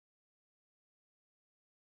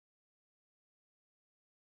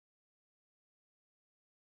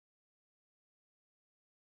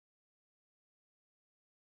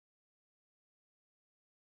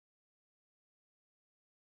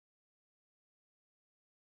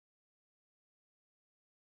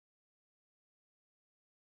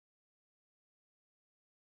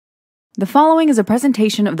The following is a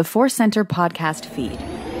presentation of the ForceCenter podcast feed.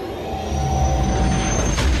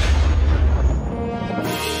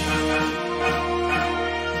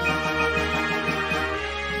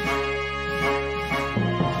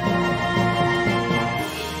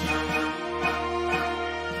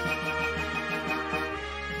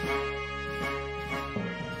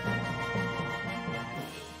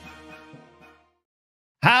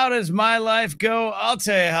 How does my life go? I'll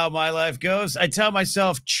tell you how my life goes. I tell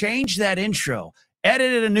myself, change that intro,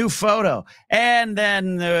 edited a new photo, and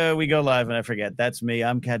then we go live and I forget. That's me.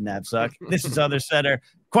 I'm Ken Napzok. This is OtherCenter,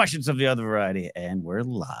 questions of the other variety, and we're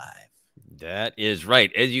live. That is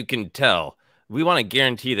right. As you can tell, we want to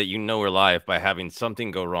guarantee that you know we're live by having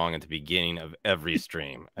something go wrong at the beginning of every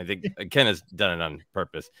stream. I think Ken has done it on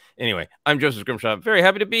purpose. Anyway, I'm Joseph Scrimshaw. Very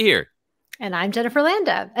happy to be here. And I'm Jennifer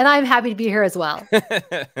Landa, and I'm happy to be here as well.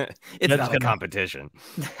 It's not a competition.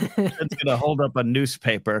 It's going to hold up a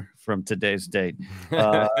newspaper from today's date.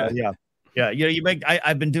 Yeah. You know,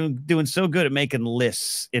 I've been doing so good at making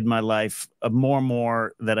lists in my life of more and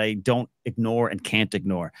more that I don't ignore and can't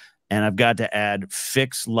ignore. And I've got to add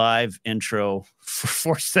fix live intro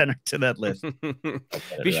for ForceCenter to that list.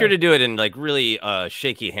 Be sure to do it in like really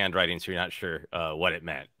shaky handwriting so you're not sure what it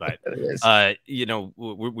meant. But, you know,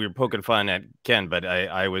 we were poking fun at Ken, but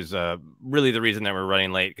I was really the reason that we're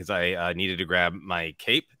running late because I needed to grab my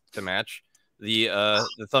cape to match the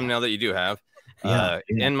thumbnail that you do have.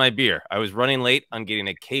 And my beer. I was running late on getting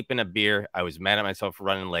a cape and a beer. I was mad at myself for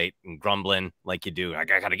running late and grumbling like you do. I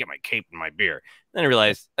got to get my cape and my beer. Then I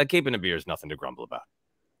realized a cape and a beer is nothing to grumble about.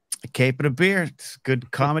 A cape and a beer. It's a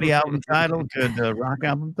good comedy album title, good rock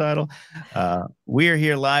album title. We're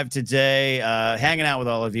here live today, hanging out with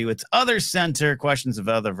all of you. It's OtherCenter, questions of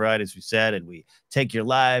other varieties, we said, and we take your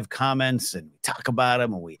live comments and we talk about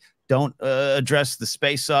them, and we don't address the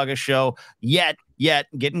Space Saga show yet,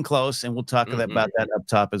 getting close, and we'll talk about that up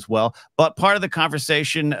top as well. But part of the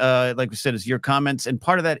conversation, like we said, is your comments, and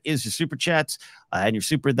part of that is your super chats and your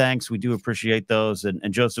super thanks. We do appreciate those. And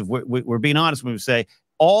Joseph, we're being honest when we say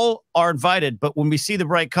all are invited, but when we see the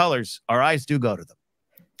bright colors, our eyes do go to them.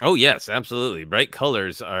 Oh, yes, absolutely. Bright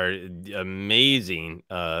colors are amazing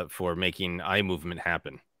for making eye movement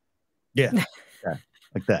happen. Yeah,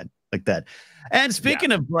 like that. And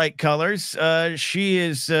speaking of bright colors, she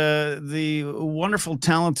is the wonderful,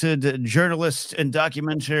 talented journalist and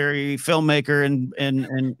documentary filmmaker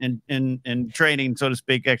and training, so to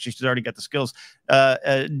speak. Actually, she's already got the skills.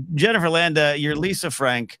 Jennifer Landa, your Lisa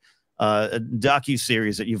Frank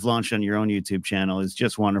docu-series that you've launched on your own YouTube channel is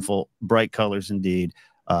just wonderful. Bright colors indeed.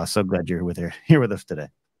 So glad you're here with us today.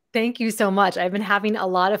 Thank you so much. I've been having a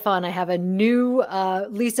lot of fun. I have a new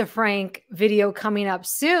Lisa Frank video coming up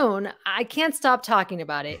soon. I can't stop talking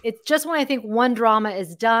about it. It's just when I think one drama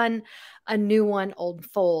is done, a new one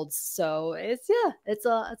unfolds. So it's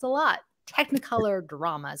a lot. Technicolor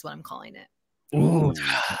drama is what I'm calling it. Ooh,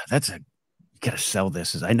 you gotta sell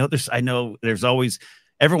this. I know there's always,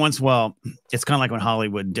 every once in a while, it's kind of like when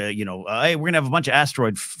Hollywood, hey, we're gonna have a bunch of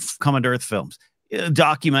asteroid coming to Earth films.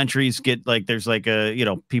 Documentaries get like, there's like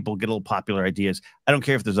people get a little popular ideas. I don't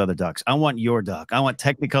care if there's other docs. I want your doc. I want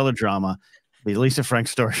Technicolor drama, the Lisa Frank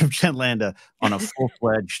story of Jen Landa on a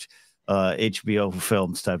full-fledged HBO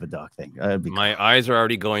films type of doc thing. My eyes are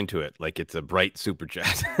already going to it like it's a bright super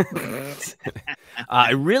chat.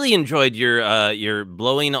 I really enjoyed your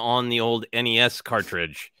blowing on the old NES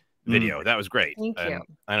cartridge video. That was great. Thank you.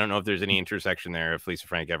 I don't know if there's any intersection there if Lisa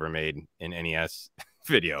Frank ever made an NES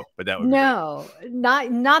video, but that would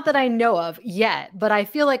not that I know of yet, but I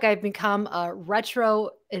feel like I've become a retro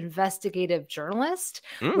investigative journalist,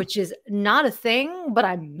 which is not a thing, but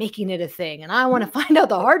I'm making it a thing, and I want to find out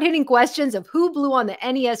the hard-hitting questions of who blew on the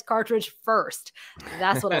NES cartridge first.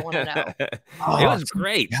 That's what I want to know. It was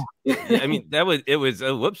great. I mean, it was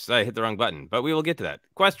whoops, I hit the wrong button, but we will get to that.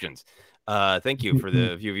 Questions. Thank you for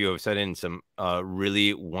the few of you who have sent in some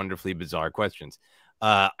really wonderfully bizarre questions.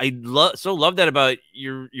 I love that about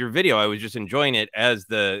your video. I was just enjoying it as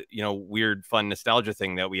the, weird, fun nostalgia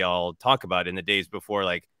thing that we all talk about in the days before.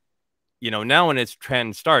 Like, now when its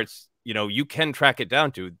trend starts, you can track it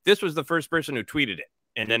down to this was the first person who tweeted it,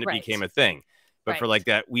 and then it became a thing. But for like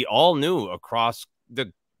that, we all knew across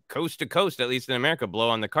the coast to coast, at least in America, blow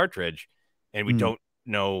on the cartridge, and we don't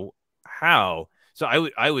know how. So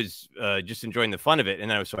I was just enjoying the fun of it,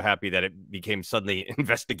 and I was so happy that it became suddenly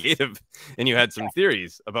investigative, and you had some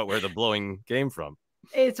theories about where the blowing came from.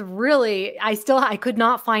 It's really, I could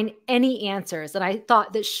not find any answers, and I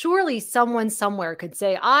thought that surely someone somewhere could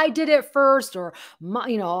say I did it first, or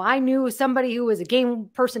I knew somebody who was a game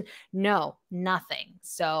person. No, nothing.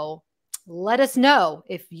 So let us know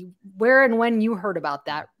where and when you heard about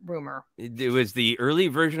that rumor. It was the early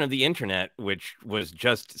version of the internet, which was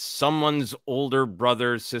just someone's older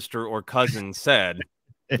brother, sister, or cousin said.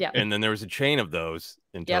 Yeah. And then there was a chain of those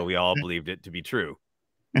until we all believed it to be true.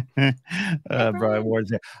 Brian Ward's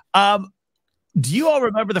there. Do you all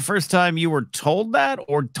remember the first time you were told that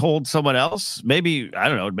or told someone else? Maybe, I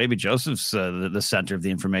don't know, maybe Joseph's the center of the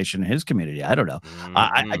information in his community. I don't know.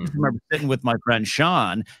 I just remember sitting with my friend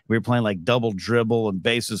Sean. We were playing like double dribble and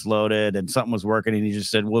bases loaded and something was working and he just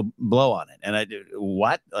said, we'll blow on it. And I did,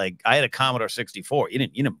 what? Like I had a Commodore 64. You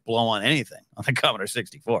didn't blow on anything on the Commodore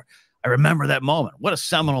 64. I remember that moment. What a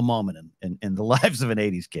seminal moment in the lives of an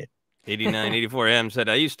 80s kid. 8984M said,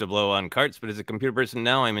 I used to blow on carts, but as a computer person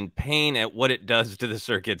now, I'm in pain at what it does to the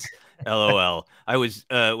circuits. LOL. I was,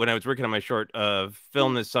 when I was working on my short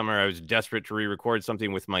film this summer, I was desperate to re-record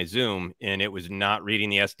something with my Zoom, and it was not reading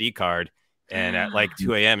the SD card. And at like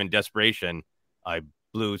 2 a.m. in desperation, I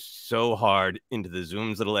blew so hard into the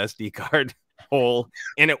Zoom's little SD card hole,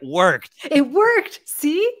 and it worked. It worked.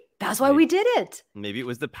 See? That's why we did it. Maybe it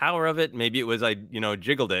was the power of it. Maybe it was I,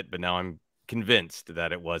 jiggled it, but now I'm convinced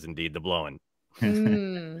that it was indeed the blowing.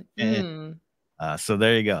 So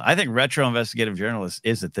there you go. I think retro investigative journalist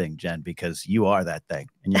is a thing, Jen, because you are that thing,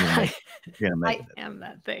 and you're gonna make I am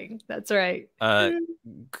that thing. That's right.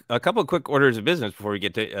 A couple of quick orders of business before we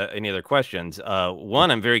get to any other questions.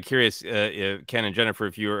 One, I'm very curious, Ken and Jennifer,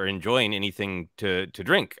 if you are enjoying anything to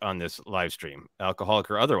drink on this live stream,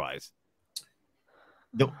 alcoholic or otherwise.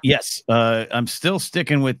 Yes, I'm still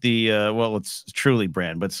sticking with the well, it's Truly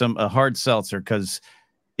brand, but some hard seltzer because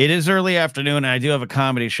it is early afternoon, and I do have a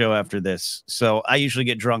comedy show after this, so I usually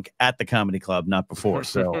get drunk at the comedy club, not before.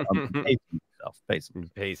 So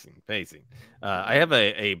I'm pacing. I have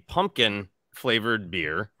a pumpkin flavored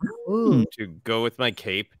beer to go with my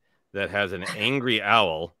cape that has an angry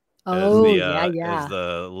owl. As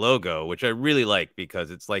the logo, which I really like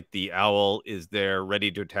because it's like the owl is there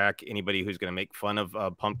ready to attack anybody who's going to make fun of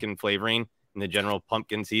pumpkin flavoring in the general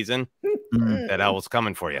pumpkin season. That owl's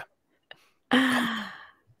coming for you.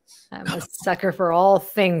 I'm a sucker for all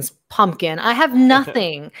things pumpkin. I have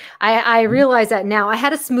nothing. I realize that now. I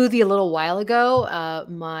had a smoothie a little while ago.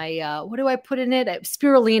 What do I put in it?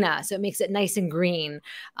 Spirulina, so it makes it nice and green.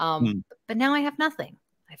 But now I have nothing.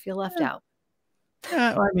 I feel left out.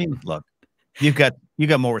 I mean, look, you got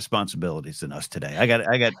more responsibilities than us today. I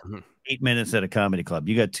got 8 minutes at a comedy club.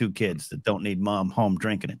 You got 2 kids that don't need mom home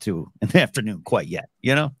drinking at 2 in the afternoon quite yet.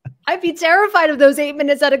 I'd be terrified of those 8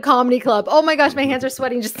 minutes at a comedy club. Oh my gosh, my hands are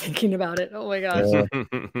sweating just thinking about it. Oh my gosh.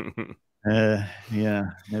 Yeah,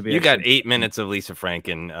 maybe you got 8 minutes of Lisa Frank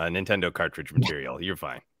and Nintendo cartridge material. You're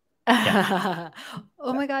fine. Yeah.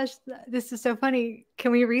 Oh my gosh, this is so funny.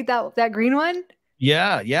 Can we read that green one?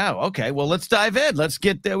 Yeah. Okay. Well, let's dive in. Let's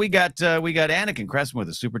get there. We got Anakin Crescent with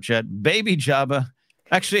a super chat. Baby Jabba.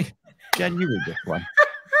 Actually, Jen, you read this one.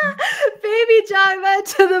 Baby Jabba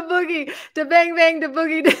to the boogie, to bang bang to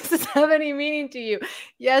boogie. Does this have any meaning to you?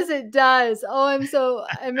 Yes, it does. Oh,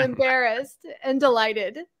 I'm embarrassed and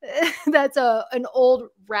delighted. That's an old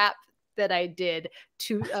rap that I did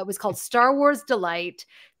to. It was called Star Wars Delight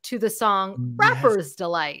to the song Rapper's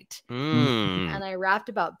Delight, and I rapped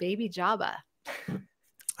about Baby Jabba.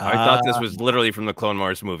 I thought this was literally from the Clone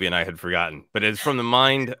Wars movie, and I had forgotten. But it's from the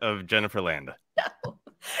mind of Jennifer Landa. No,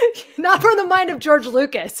 not from the mind of George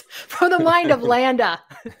Lucas. From the mind of Landa.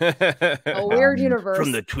 A weird universe.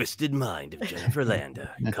 From the twisted mind of Jennifer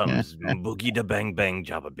Landa comes Boogie da Bang Bang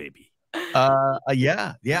Jabba Baby.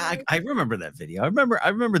 Yeah. I remember that video. I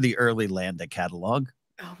remember the early Landa catalog.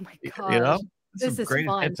 Oh my gosh. This is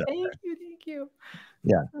fun. Thank you.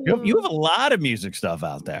 Yeah, you have a lot of music stuff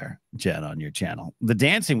out there, Jen, on your channel. The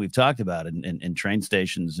dancing we've talked about in train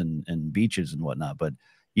stations and beaches and whatnot, but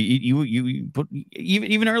you put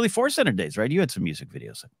even early ForceCenter days, right? You had some music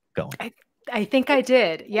videos going. I think I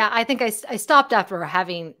did. Yeah, I think I stopped after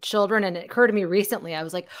having children, and it occurred to me recently. I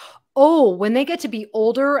was like, oh, when they get to be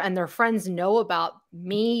older and their friends know about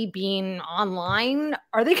me being online,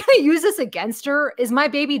 are they going to use this against her? Is my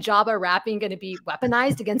Baby Jabba rapping going to be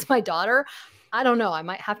weaponized against my daughter? I don't know. I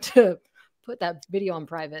might have to put that video on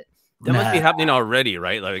private. That must be happening already,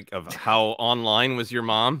 right? Like of how online was your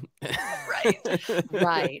mom?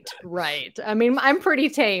 Right. I mean, I'm pretty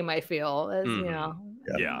tame, I feel, as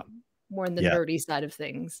Yeah. More in the nerdy side of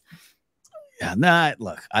things. Yeah,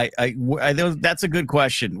 look, that's a good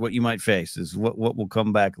question. What you might face is what will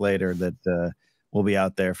come back later that will be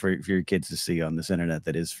out there for your kids to see on this internet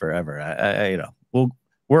that is forever. We've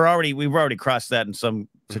already crossed that in some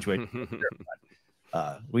situation.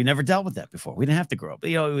 We never dealt with that before. We didn't have to grow up.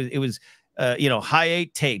 It was high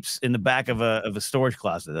 8 tapes in the back of a storage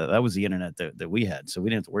closet. That was the internet that we had, so we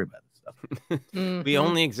didn't have to worry about this stuff. We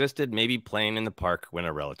only existed maybe playing in the park when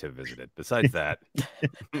a relative visited. Besides that,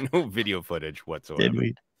 no video footage whatsoever.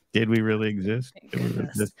 Did we really exist?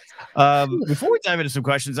 Before we dive into some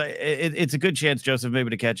questions, it's a good chance, Joseph, maybe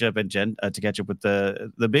to catch up, and Jen, to catch up with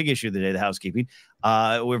the big issue of the day, the housekeeping.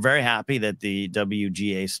 We're very happy that the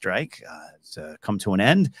WGA strike has come to an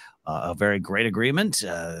end. A very great agreement.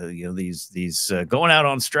 These going out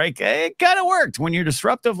on strike, it kind of worked. When you're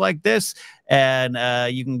disruptive like this, and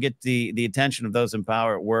you can get the attention of those in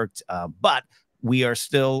power, it worked. But we are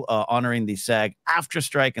still honoring the SAG after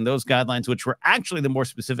strike and those guidelines, which were actually the more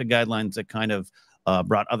specific guidelines that kind of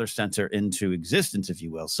brought OtherCenter into existence, if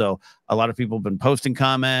you will. So a lot of people have been posting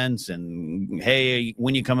comments and, hey,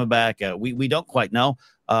 when you coming back? We don't quite know,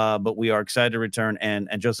 but we are excited to return. And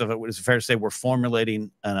Joseph, it was fair to say we're formulating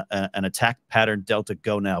an attack pattern Delta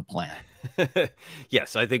Go Now plan.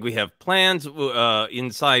 Yes, I think we have plans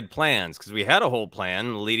inside plans, because we had a whole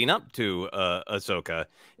plan leading up to Ahsoka,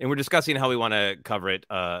 and we're discussing how we want to cover it.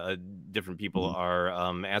 Different people are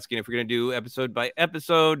asking if we're going to do episode by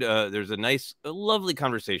episode. There's a lovely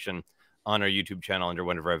conversation on our YouTube channel under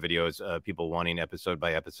one of our videos, people wanting episode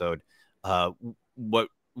by episode. We'll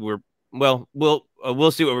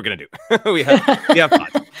see what we're going to do. we have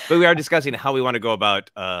thoughts, but we are discussing how we want to go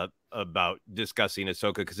about discussing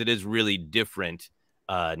Ahsoka, because it is really different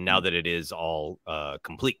now that it is all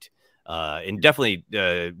complete. And definitely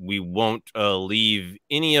we won't leave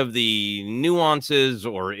any of the nuances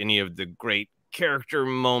or any of the great character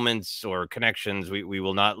moments or connections. We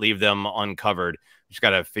will not leave them uncovered. We just got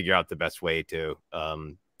to figure out the best way to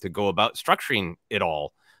go about structuring it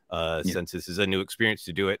all. Since this is a new experience,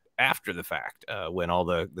 to do it after the fact, when all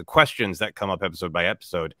the questions that come up episode by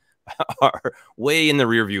episode are way in the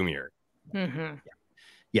rearview mirror.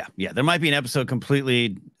 Yeah. There might be an episode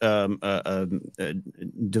completely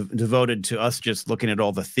Devoted to us just looking at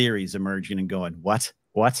all the theories emerging and going, what?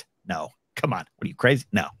 No, come on. What are you, crazy?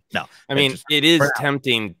 No. I mean, it is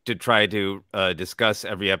tempting to try to discuss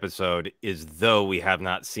every episode as though we have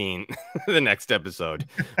not seen the next episode,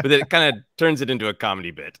 but then it kind of turns it into a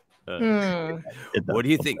comedy bit. What do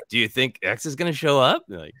you think? Do you think X is going to show up?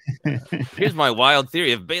 Like, here's my wild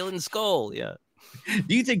theory of Balin's skull. Yeah.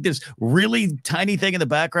 Do you think this really tiny thing in the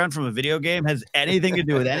background from a video game has anything to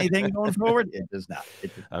do with anything going forward? It does not.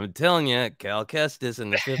 I'm telling you, Cal Kestis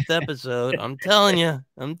in the 5th episode. I'm telling you.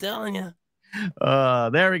 There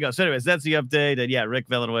we go. So anyways, that's the update. And yeah, Rick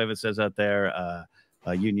Villanueva says out there,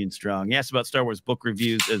 Union Strong. He asked about Star Wars book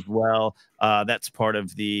reviews as well. That's part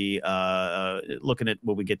of the looking at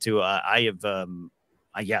what we get to. I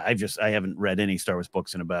haven't read any Star Wars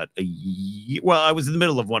books in about a year. Well, I was in the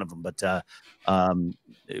middle of one of them, but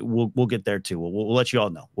we'll get there too. We'll let you all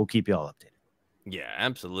know. We'll keep you all updated. Yeah,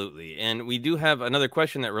 absolutely. And we do have another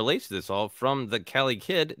question that relates to this all from the Cali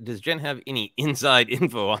Kid. Does Jen have any inside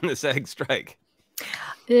info on the SAG strike?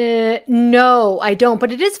 No, I don't.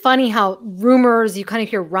 But it is funny how rumors, you kind of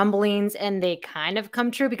hear rumblings and they kind of come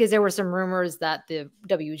true, because there were some rumors that the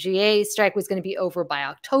WGA strike was going to be over by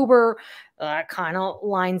October. Kind of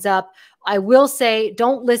lines up. I will say,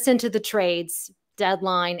 don't listen to the trades,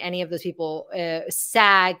 Deadline, any of those people.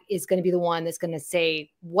 SAG is going to be the one that's going to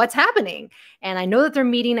say what's happening. And I know that they're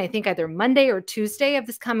meeting, I think either Monday or Tuesday of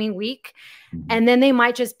this coming week. And then they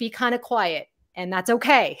might just be kind of quiet. And that's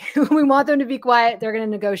okay. We want them to be quiet. They're going to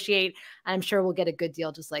negotiate. I'm sure we'll get a good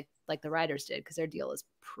deal, just like the writers did, because their deal is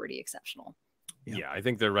pretty exceptional. Yeah, I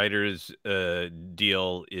think the writers'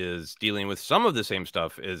 deal is dealing with some of the same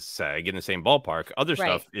stuff as SAG, in the same ballpark. Other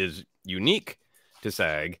stuff is unique to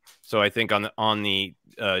SAG. So I think on the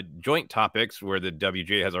joint topics where the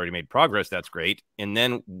WGA has already made progress, that's great. And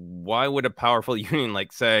then why would a powerful union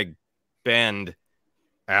like SAG bend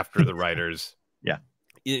after the writers? Yeah.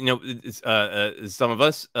 You know, some of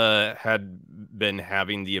us had been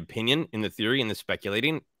having the opinion in the theory and the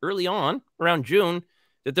speculating early on around June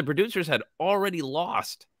that the producers had already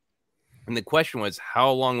lost. And the question was,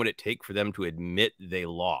 how long would it take for them to admit they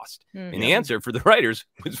lost? And the answer for the writers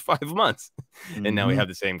was 5 months. And now we have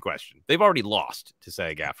the same question. They've already lost to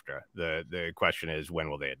SAG-AFTRA. The question is,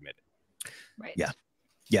 when will they admit it? Right. Yeah.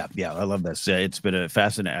 I love this. It's been a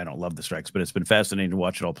fascinating. I don't love the strikes, but it's been fascinating to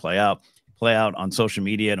watch it all play out on social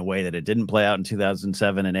media in a way that it didn't play out in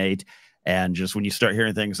 2007 and 2008. And just when you start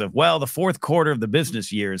hearing things of, well, the fourth quarter of the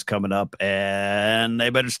business year is coming up and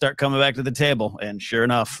they better start coming back to the table. And sure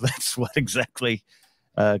enough, that's what exactly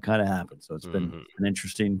kind of happened. So it's been an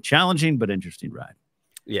interesting, challenging, but interesting ride.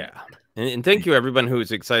 Yeah. And thank you, everyone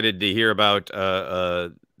who's excited to hear about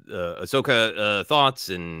Ahsoka thoughts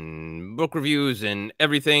and book reviews and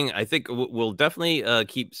everything. I think we'll definitely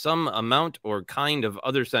keep some amount or kind of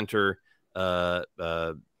Other Center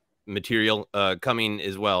material coming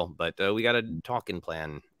as well. But we got a talking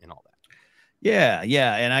plan and all that. Yeah,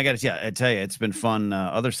 and I got to, I tell you, it's been fun.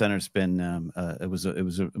 Other Center's been it was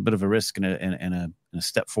a bit of a risk and a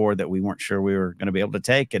step forward that we weren't sure we were going to be able to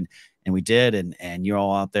take, and we did. And you're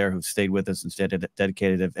all out there who've stayed with us and stayed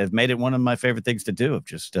dedicated have made it one of my favorite things to do, of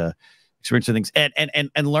just experiencing things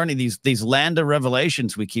and learning these Landa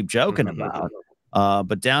revelations we keep joking about.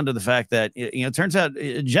 But down to the fact that, you know, it turns out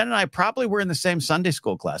Jen and I probably were in the same Sunday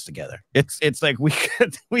school class together. It's like we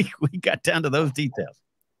got down to those details.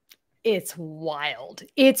 It's wild.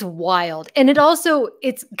 It's wild. And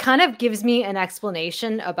it's kind of gives me an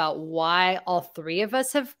explanation about why all three of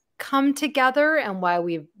us have come together and why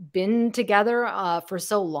we've been together for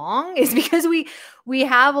so long, is because we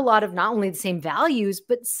have a lot of not only the same values,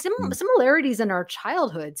 but similarities in our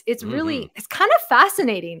childhoods. It's really, it's kind of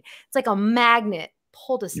fascinating. It's like a magnet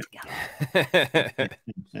pulled us together.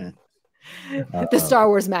 The Star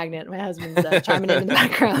Wars magnet. My husband's chiming in the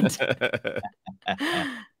background.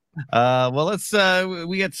 Well, let's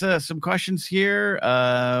we got some questions here.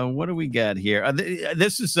 What do we got here?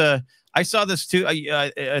 This is I saw this too.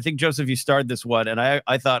 I think, Joseph, you started this one, and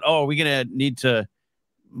I thought, oh, are we gonna need to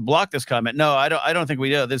block this comment? No, I don't think we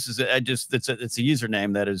do. This is it's a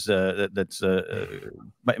username that is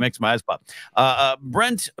makes my eyes pop.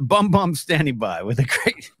 Brent Bum standing by with a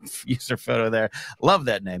great user photo there. Love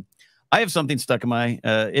that name. I have something stuck in my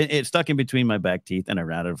it's stuck in between my back teeth, and I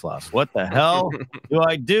ran out of floss. What the hell do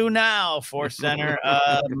I do now, ForceCenter?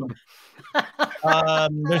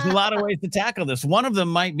 There's a lot of ways to tackle this. One of them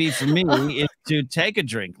might be, for me, is to take a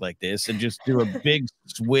drink like this and just do a big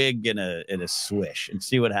swig and a swish and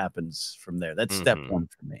see what happens from there. That's step one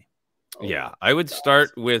for me. Yeah, I would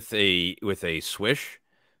start with a swish.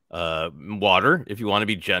 Water if you want to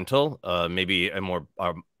be gentle, maybe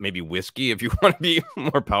maybe whiskey if you want to be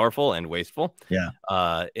more powerful and wasteful. Yeah.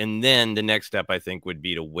 And then the next step, I think, would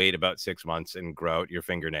be to wait about 6 months and grow out your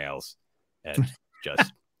fingernails and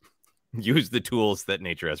just use the tools that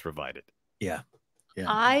nature has provided. Yeah.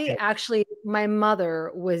 My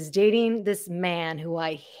mother was dating this man who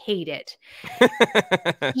I hated.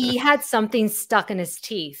 He had something stuck in his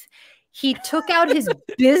teeth. He took out his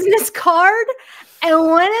business card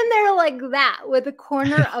and went in there like that with the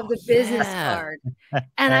corner of the business card.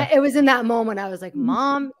 And it was in that moment I was like,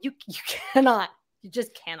 Mom, you cannot. You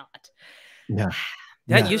just cannot. Yeah.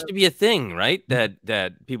 That used to be a thing, right?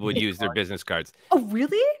 That people would use their business cards. Oh,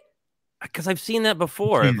 really? Because I've seen that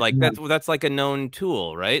before. Like that's like a known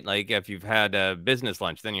tool, right? Like if you've had a business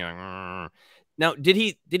lunch, then you're like, now, did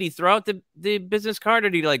he throw out the business card, or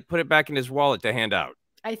did he like put it back in his wallet to hand out?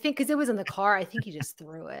 I think because it was in the car, I think he just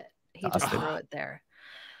threw it. He just threw it there.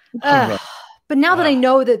 But now that I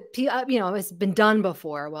know that, you know, it's been done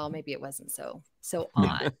before, well, maybe it wasn't so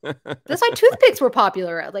odd. That's why toothpicks were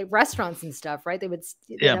popular at like restaurants and stuff, right? They'd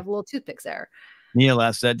have little toothpicks there. Neil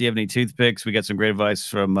asked that, do you have any toothpicks? We got some great advice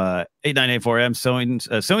from 8984M,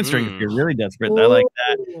 sewing string if you're really desperate. Ooh, I like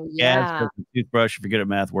that. Yeah. Toothbrush if you're good at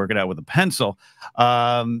math, work it out with a pencil.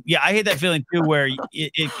 Yeah, I hate that feeling too, where you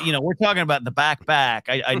know, we're talking about the back.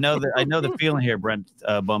 I know the feeling here, Brent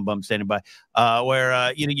Bum standing by,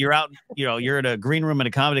 where you know, you're out, you know, you're at a green room at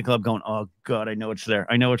a comedy club going, oh God, I know it's there,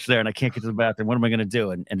 and I can't get to the bathroom. What am I gonna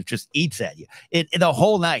do? And it just eats at you. The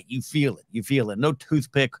whole night you feel it. No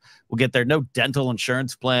toothpick will get there. No dental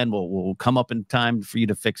insurance plan will come up in time for you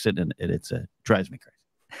to fix it, and it drives me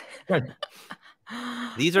crazy.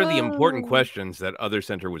 These are the important questions that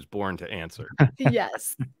OtherCenter was born to answer.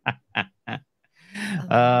 Yes. Love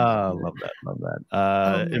that.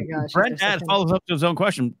 Oh my gosh, Brent follows up to his own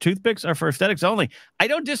question. Toothpicks are for aesthetics only. I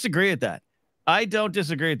don't disagree with that.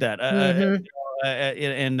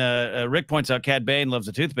 Rick points out Cad Bane loves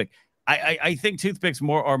a toothpick. I think toothpicks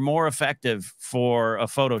are more effective for a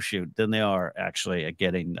photo shoot than they are actually at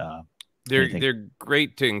getting. They're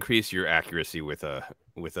great to increase your accuracy with a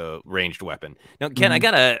ranged weapon. Now, Ken, I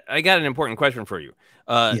got an important question for you.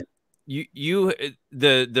 The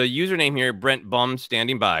username here, Brent Bum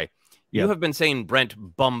standing by. You have been saying Brent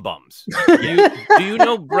Bums. Do you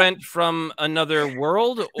know Brent from another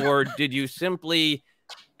world, or did you simply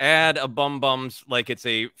add a bums like it's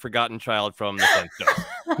a forgotten child from the Flintstones?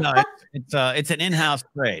 No, it's an in-house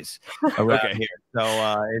phrase around here.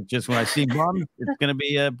 So it's just when I see bums, it's going to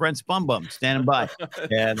be Brent's bum standing by,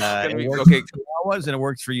 and it works and it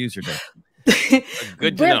works for username.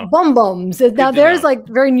 Good to know. Brent Bums. Now there's like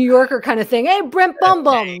very New Yorker kind of thing. Hey, Brent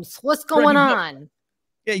Bums, what's going on?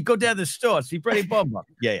 Yeah, you go down to the store, see Freddie Bum Bum.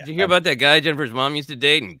 Yeah, yeah. Did you hear about that guy Jennifer's mom used to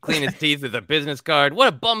date and clean his teeth with a business card? What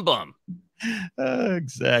a bum bum.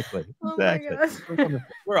 Exactly. Oh my Exactly. gosh.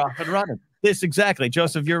 We're off and running. This exactly,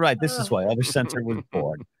 Joseph. You're right. This is why OtherCenter was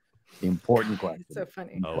born. The important question. So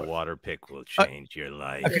funny. A water pick will change your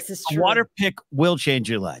life. This is A true. water pick will change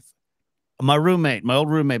your life. My old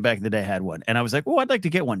roommate back in the day had one, and I was like, "Oh, I'd like to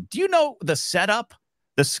get one." Do you know the setup,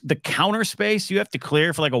 the counter space you have to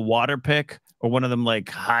clear for like a water pick or one of them like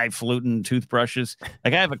highfalutin toothbrushes?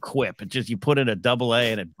 Like I have a Quip. It just you put in a AA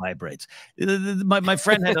and it vibrates. My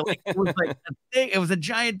friend had it was like a thing. It was a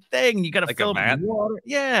giant thing. You got to Like fill a it mat? with water.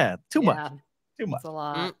 Yeah, too much. Too much. It's a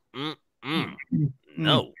lot.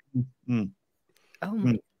 No. Oh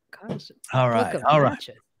my gosh. All right. Book of All right.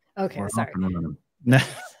 matches. Okay, We're sorry. off and running.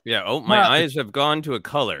 Yeah. Oh, my eyes have gone to a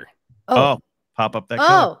color. Oh, pop up that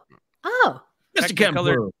color. Oh. Mr. Ken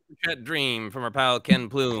Technicolor Plume. Chat Dream from our pal Ken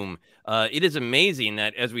Plume. It is amazing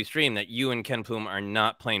that as we stream that you and Ken Plume are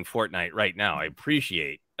not playing Fortnite right now. I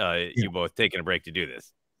appreciate you both taking a break to do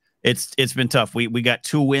this. It's been tough. We got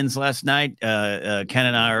 2 wins last night. Ken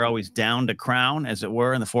and I are always down to crown, as it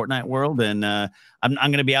were, in the Fortnite world. And I'm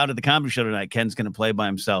going to be out at the comedy show tonight. Ken's going to play by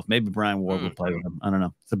himself. Maybe Brian Ward will play with him. I don't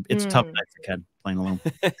know. It's a tough night for Ken playing alone.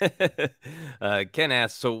 Ken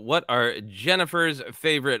asks, so what are Jennifer's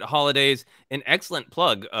favorite holidays? An excellent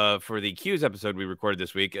plug for the Q's episode we recorded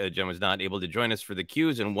this week. Jen was not able to join us for the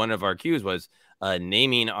Q's, and one of our Q's was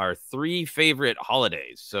naming our 3 favorite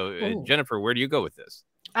holidays. So Jennifer, where do you go with this?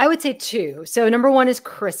 I would say 2. So number 1 is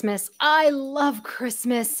Christmas. I love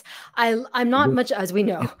Christmas. I'm not much, as we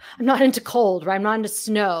know, I'm not into cold, right? I'm not into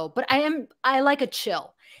snow, but I like a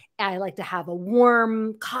chill. I like to have a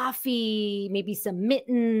warm coffee, maybe some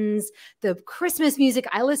mittens, the Christmas music.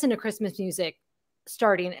 I listen to Christmas music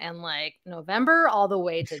starting in like November all the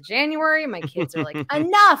way to January. My kids are like,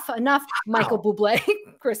 enough Michael Bublé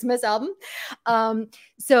Christmas album.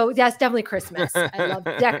 So that's definitely Christmas. I love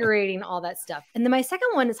decorating, all that stuff. And then my second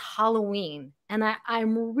one is Halloween. And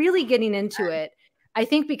I'm really getting into it. I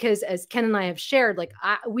think because as Ken and I have shared, like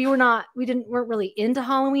we weren't really into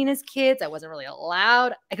Halloween as kids. I wasn't really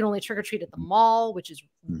allowed. I could only trick or treat at the mall, which is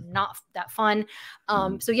not that fun.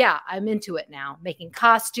 So yeah, I'm into it now. Making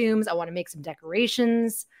costumes. I want to make some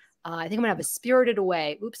decorations. I think I'm gonna have a Spirited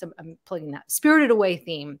Away. Oops, I'm plugging that Spirited Away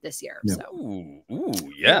theme this year. Yeah. So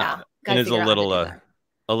Yeah. And as a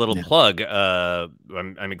little plug,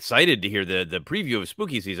 I'm excited to hear the preview of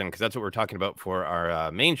spooky season, because that's what we're talking about for our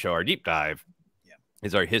main show, our deep dive.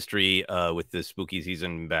 Is our history with the spooky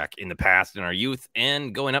season back in the past in our youth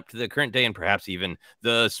and going up to the current day and perhaps even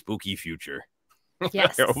the spooky future.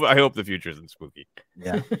 Yes. I hope the future isn't spooky.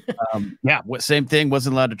 Yeah. Same thing.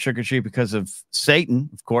 Wasn't allowed to trick or treat because of Satan,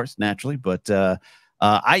 of course, naturally. But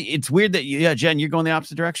it's weird that Jen, you're going the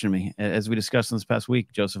opposite direction of me, as we discussed in this past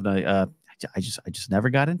week. Joseph and I just never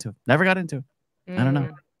got into it. I don't know.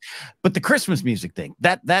 But the Christmas music thing,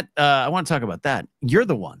 that I want to talk about that. You're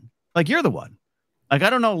the one. Like, I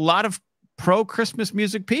don't know a lot of pro-Christmas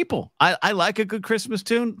music people. I like a good Christmas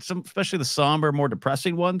tune, especially the somber, more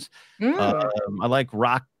depressing ones. I like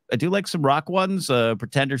rock. I do like some rock ones.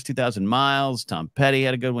 Pretenders, 2,000 Miles. Tom Petty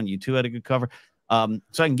had a good one. U2 had a good cover. So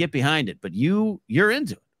I can get behind it. But you're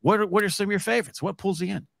into it. What are some of your favorites? What pulls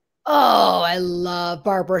you in? Oh, I love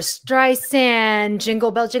Barbara Streisand,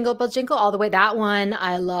 Jingle Bell, Jingle Bell, Jingle, all the way. That one.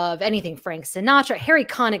 I love anything Frank Sinatra. Harry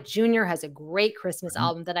Connick Jr. has a great Christmas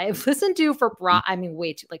album that I've listened to for,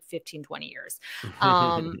 way too, like 15, 20 years.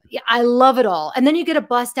 Yeah, I love it all. And then you get to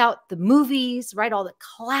bust out the movies, right? All the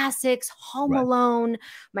classics, Home Alone.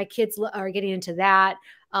 My kids are getting into that.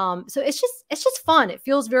 So it's just fun. It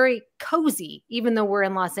feels very cozy, even though we're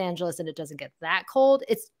in Los Angeles and it doesn't get that cold.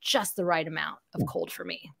 It's just the right amount of cold for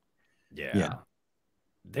me. Yeah.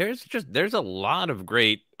 There's a lot of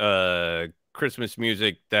great Christmas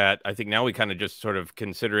music that I think now we kind of just sort of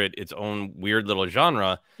consider it its own weird little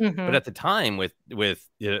genre. But at the time with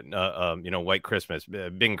White Christmas,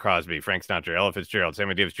 Bing Crosby, Frank Sinatra, Ella Fitzgerald,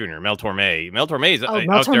 Sammy Davis Jr., Mel Torme. Mel Torme's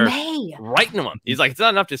out there writing them. He's like, it's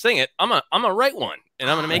not enough to sing it. I'm gonna write one and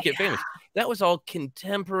I'm gonna make it famous. That was all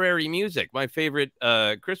contemporary music. My favorite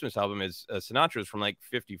Christmas album is Sinatra's from like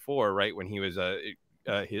 54, right when he was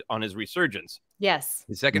on his resurgence. Yes.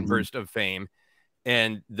 His second burst of fame.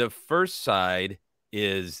 And the first side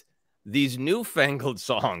is these newfangled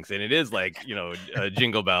songs. And it is like,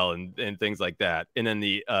 Jingle Bell and things like that. And then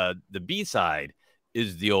the B side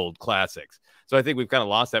is the old classics. So I think we've kind of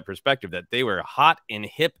lost that perspective that they were hot and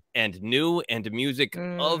hip and new and music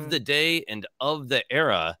of the day and of the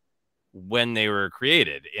era when they were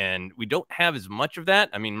created. And we don't have as much of that.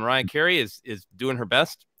 I mean, Mariah Carey is doing her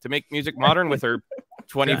best to make music modern with her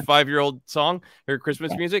 25-year-old song or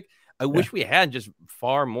Christmas music. I wish we had just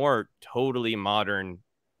far more totally modern,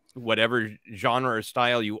 whatever genre or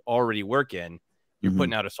style you already work in. You're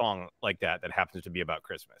putting out a song like that happens to be about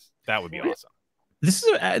Christmas. That would be awesome.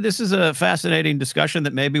 This is a fascinating discussion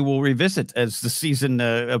that maybe we'll revisit as the season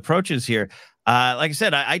approaches here. Like I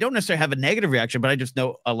said, I don't necessarily have a negative reaction, but I just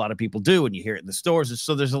know a lot of people do, and you hear it in the stores.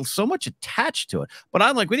 So there's so much attached to it. But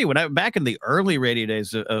I'm like with you, when I back in the early radio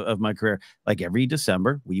days of my career, like every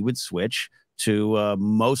December, we would switch to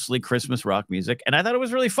mostly Christmas rock music, and I thought it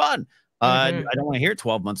was really fun. I don't want to hear it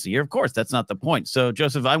 12 months a year. Of course, that's not the point. So,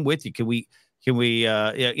 Joseph, I'm with you. Can we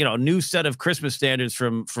a new set of Christmas standards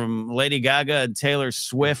from Lady Gaga and Taylor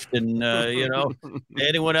Swift and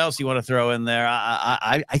anyone else you want to throw in there?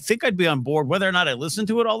 I think I'd be on board. Whether or not I listen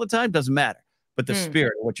to it all the time doesn't matter. But the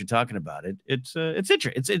spirit of what you're talking about, it's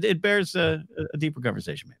interesting. It bears a deeper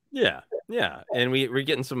conversation, maybe. Yeah, and we're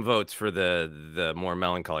getting some votes for the more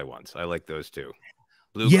melancholy ones. I like those too.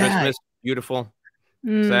 Blue Christmas, beautiful,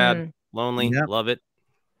 sad, lonely, love it.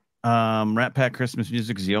 Rat Pack Christmas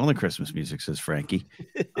music is the only Christmas music, says Frankie.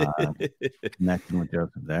 Connecting with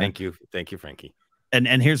Joseph there. Thank you, Frankie.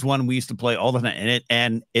 And here's one we used to play all the time,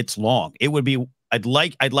 and it's long. It would be I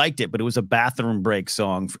liked it, but it was a bathroom break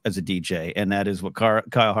song as a DJ, and that is what Kyle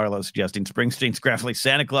Harlow suggesting. Springsteen's graphically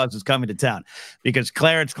Santa Claus is coming to town, because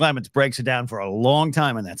Clarence Clements breaks it down for a long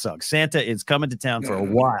time in that song. Santa is coming to town for a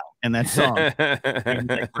while in that song.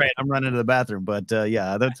 Like, great, I'm running to the bathroom, but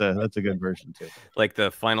yeah, that's a good version too. Like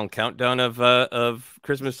the final countdown of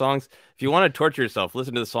Christmas songs. If you want to torture yourself,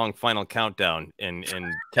 listen to the song "Final Countdown" and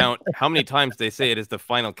count how many times they say it is the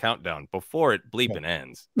final countdown before it bleeping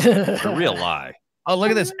ends. It's a real lie. Oh,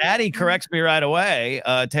 look at this. Addie corrects me right away.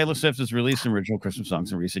 Taylor Swift has released some original Christmas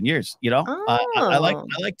songs in recent years. I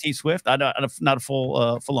like T Swift. I'm not a full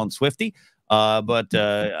on Swiftie, but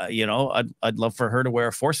I'd love for her to wear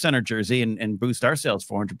a ForceCenter jersey and boost our sales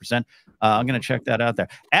 400%. I'm going to check that out there.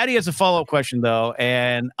 Addie has a follow-up question though,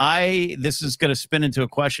 and this is going to spin into a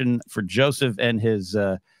question for Joseph and his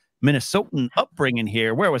Minnesotan upbringing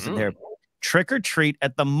here. Where was it there? Trick or treat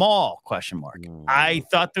at the mall? ? I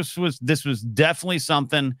thought this was definitely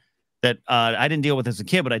something that I didn't deal with as a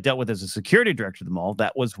kid, but I dealt with as a security director of the mall.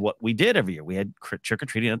 That was what we did every year. We had trick or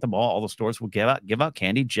treating at the mall. All the stores would give out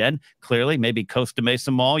candy. Jen, clearly, maybe Costa Mesa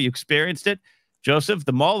Mall, you experienced it. Joseph,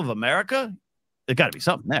 the Mall of America, there's got to be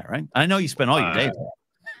something there, right? I know you spent all your days there.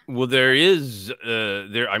 Well, there is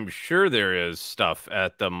I'm sure there is stuff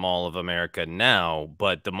at the Mall of America now,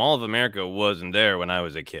 but the Mall of America wasn't there when I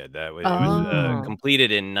was a kid. It was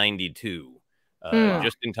completed in '92,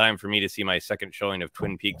 just in time for me to see my second showing of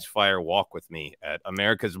Twin Peaks Fire Walk with Me at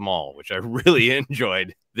America's Mall, which I really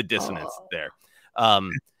enjoyed the dissonance there.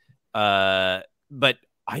 But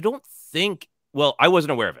I don't think. Well, I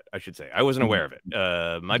wasn't aware of it, I should say. I wasn't aware of it.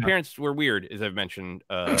 My parents were weird, as I've mentioned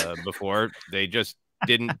before. They just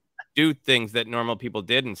didn't do things that normal people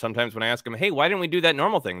did. And sometimes when I ask them, hey, why didn't we do that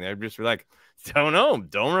normal thing? They're just like, don't know,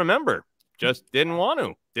 don't remember, just didn't want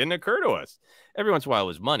to, didn't occur to us. Every once in a while it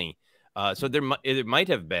was money. So it might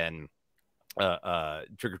have been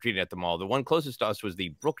trick-or-treating at the mall. The one closest to us was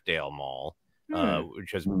the Brookdale Mall,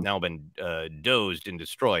 which has now been dozed and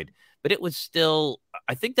destroyed. But it was still,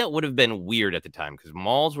 I think that would have been weird at the time, because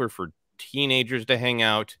malls were for teenagers to hang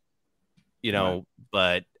out,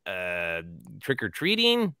 but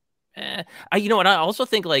trick-or-treating, you know what, I also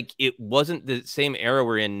think like it wasn't the same era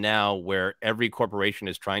we're in now, where every corporation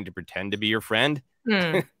is trying to pretend to be your friend.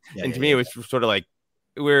 And to me it was sort of like,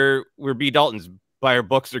 we're B. Daltons, buy our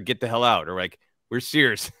books or get the hell out, or like, we're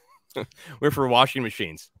Sears. We're for washing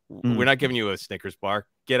machines. We're not giving you a Snickers bar,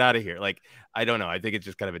 get out of here. Like, I don't know, I think it's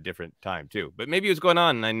just kind of a different time too, but maybe it was going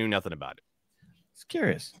on and I knew nothing about it. It's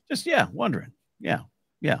curious, just wondering.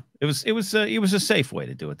 It was a safe way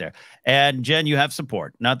to do it there. And Jen, you have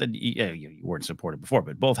support. Not that you weren't supported before,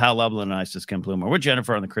 but both Hal Lublin and I, Kim Plumer, we're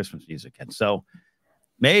Jennifer on the Christmas music. And so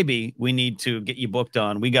maybe we need to get you booked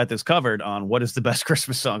on. We got this covered on what is the best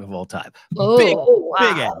Christmas song of all time. Big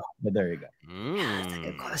ad. But there you go. That's a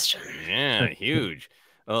good question. Yeah, huge.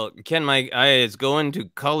 Well, Ken, my eye is going to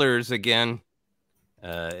colors again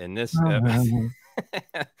in this.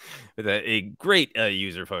 With a great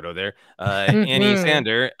user photo there. Annie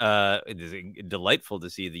Sander, it is delightful to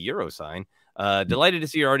see the Euro sign. Delighted to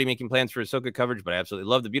see you're already making plans for Ahsoka coverage, but I absolutely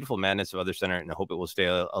love the beautiful madness of OtherCenter, and I hope it will stay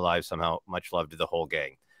alive somehow. Much love to the whole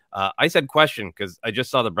gang. I said question because I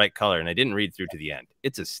just saw the bright color and I didn't read through to the end.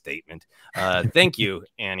 It's a statement. Thank you,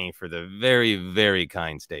 Annie, for the very, very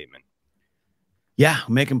kind statement. Yeah,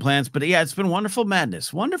 making plans. But yeah, it's been wonderful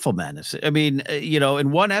madness. Wonderful madness. I mean,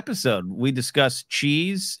 in one episode, we discussed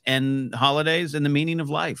cheese and holidays and the meaning of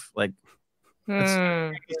life. Like,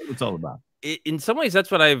 That's what it's all about. In some ways, that's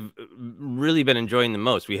what I've really been enjoying the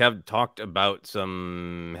most. We have talked about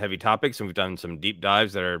some heavy topics, and we've done some deep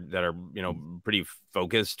dives that are pretty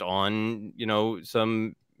focused on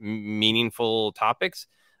some meaningful topics.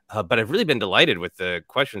 But I've really been delighted with the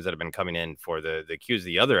questions that have been coming in for the Q's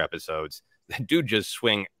the other episodes. That do just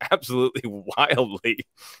swing absolutely wildly.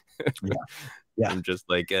 Yeah. From just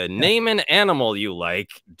like name an animal you like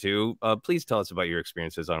to please tell us about your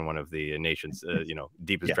experiences on one of the nation's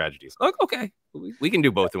deepest tragedies. Okay, we can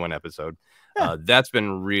do both in one episode. That's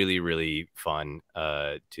been really, really fun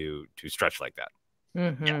to stretch like that.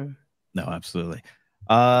 No, absolutely.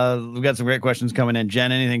 We've got some great questions coming in.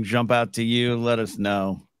 Jen, anything jump out to you? Let us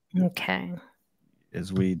know. Okay.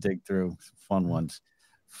 As we dig through some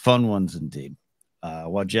fun ones indeed.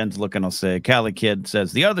 While Jen's looking, I'll say Cali Kid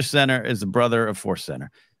says the other center is the brother of ForceCenter.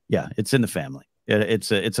 Yeah, it's in the family.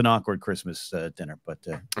 It's an awkward Christmas dinner, but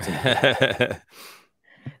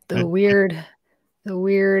the weird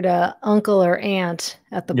uncle or aunt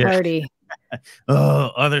at the party.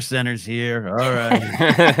 Oh, other centers here. All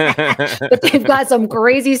right. But they've got some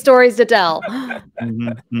crazy stories to tell.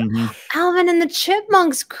 Alvin and the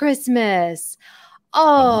Chipmunks Christmas.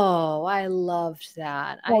 Oh, I loved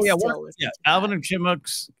that. Alvin and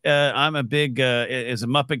Chipmunks. I'm a big is a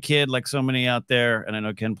Muppet kid, like so many out there, and I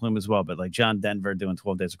know Ken Plume as well. But like John Denver doing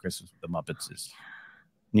 12 Days of Christmas with the Muppets is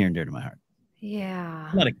near and dear to my heart. Yeah,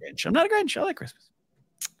 I'm not a Grinch. I like Christmas.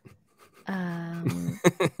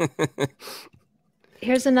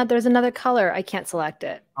 There's another color. I can't select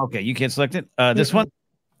it. Okay, you can't select it. This one.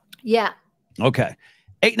 Yeah. Okay.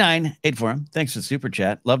 8984. Thanks for the super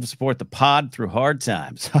chat. Love to support the pod through hard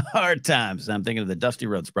times. Hard times. I'm thinking of the Dusty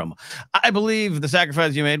Roads promo. I believe the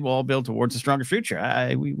sacrifice you made will all build towards a stronger future.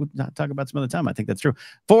 We would not talk about some other time. I think that's true.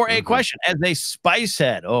 For a question, as a spice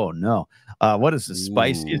head. Oh no. What is the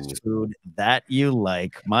spiciest food that you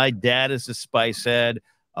like? My dad is a spice head,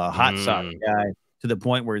 hot sauce guy, to the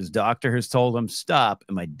point where his doctor has told him stop,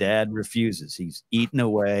 and my dad refuses. He's eaten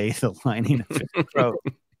away the lining of his throat.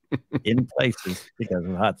 In places because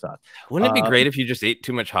of hot sauce. Wouldn't it be great if you just ate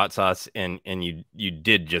too much hot sauce and you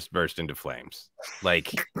did just burst into flames?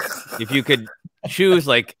 Like if you could choose,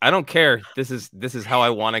 like, I don't care. This is how I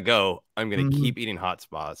want to go. I'm gonna keep eating hot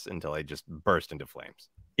sauce until I just burst into flames.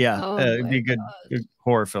 Yeah, it'd be a good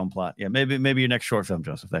horror film plot. Yeah, maybe your next short film,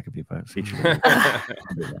 Joseph. That could be featured.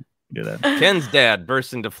 Do that. Ken's dad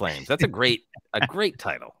bursts into flames. That's a great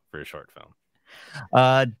title for a short film.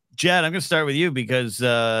 Jed, I'm going to start with you because, we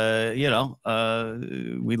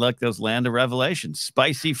like those land of revelations.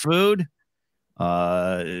 Spicy food.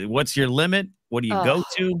 What's your limit? What do you go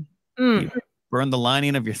to? You burn the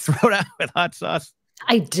lining of your throat out with hot sauce?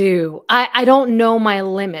 I do. I don't know my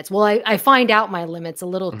limits. Well, I find out my limits a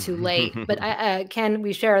little too late. But Ken,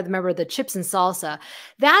 we share the chips and salsa.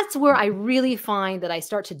 That's where I really find that I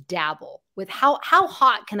start to dabble with how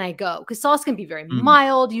hot can I go? Because sauce can be very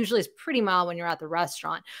mild. Usually it's pretty mild when you're at the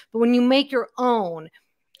restaurant. But when you make your own,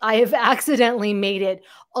 I have accidentally made it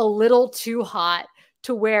a little too hot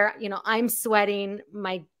to where, I'm sweating,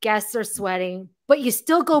 my guests are sweating, but you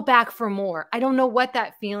still go back for more. I don't know what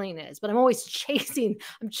that feeling is, but I'm always chasing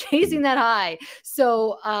that high.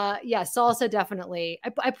 So salsa definitely.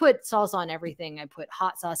 I put salsa on everything. I put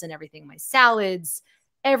hot sauce in everything, my salads,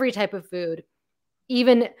 every type of food.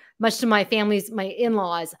 Even much to my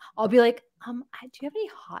in-laws, I'll be like, do you have any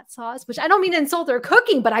hot sauce? Which I don't mean to insult their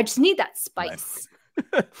cooking, but I just need that spice.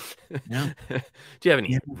 Yeah. Do you have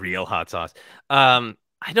any real hot sauce? I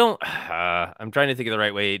don't. I'm trying to think of the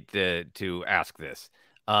right way to ask this,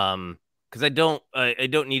 because I don't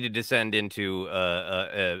need to descend into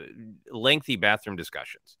lengthy bathroom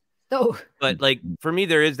discussions. Oh, but like for me,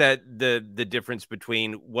 there is the difference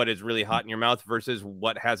between what is really hot in your mouth versus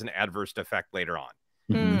what has an adverse effect later on.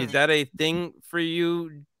 Is that a thing for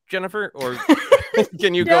you, Jennifer, or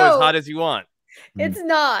can you go as hot as you want? It's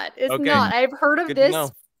not. It's not. I've heard of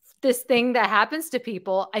this thing that happens to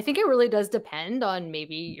people. I think it really does depend on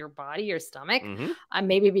maybe your body, your stomach.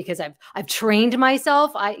 Maybe because I've trained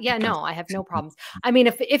myself. I have no problems. I mean,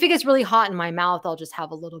 if it gets really hot in my mouth, I'll just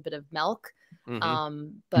have a little bit of milk.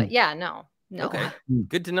 But yeah, no. Okay,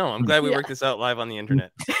 good to know. I'm glad we worked this out live on the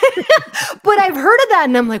internet. But I've heard of that,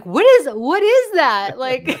 and I'm like, what is that?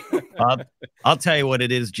 Like, I'll tell you what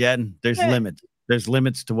it is, Jen. There's limits. There's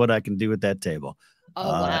limits to what I can do at that table. Oh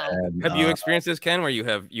wow! Have you experienced this, Ken, where you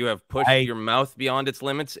have pushed your mouth beyond its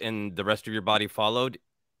limits and the rest of your body followed?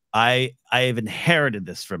 I have inherited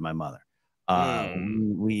this from my mother.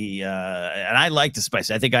 And I like the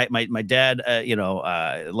spicy. I think my dad,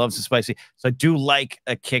 loves the spicy. So I do like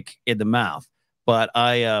a kick in the mouth, But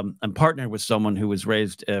I'm partnered with someone who was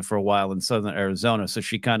raised for a while in Southern Arizona, so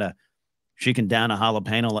she can down a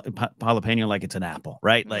jalapeno like it's an apple,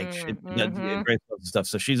 right? Like she great stuff.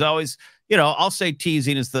 So she's always, I'll say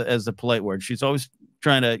teasing as the polite word. She's always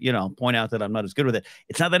trying to, point out that I'm not as good with it.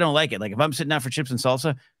 It's not that I don't like it. Like if I'm sitting down for chips and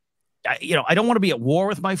salsa, I don't want to be at war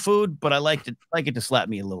with my food, but I like it to slap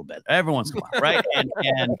me a little bit every once in a while, right? and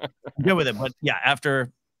I'm good with it. But yeah,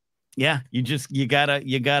 you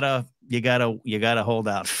gotta hold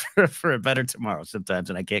out for a better tomorrow sometimes,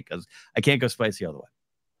 and I can't go spicy all the way.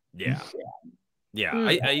 Yeah.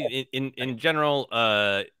 In general,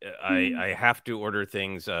 I have to order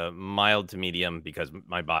things mild to medium because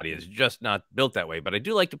my body is just not built that way. But I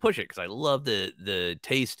do like to push it because I love the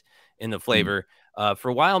taste and the flavor. For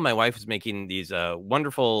a while, my wife was making these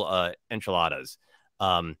wonderful enchiladas,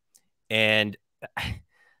 and I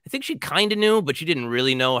think she kind of knew, but she didn't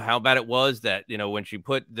really know how bad it was. That when she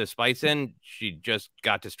put the spice in, she just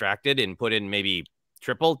got distracted and put in maybe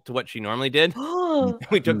triple to what she normally did.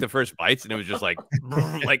 We took the first bites and it was just like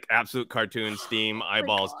absolute cartoon steam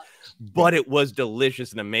eyeballs, but it was delicious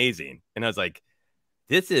and amazing. And I was like,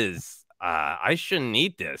 this is I shouldn't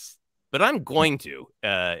eat this, but I'm going to.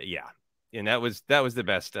 And that was the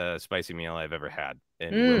best spicy meal I've ever had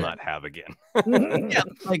and will not have again. Yeah,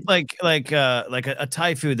 like a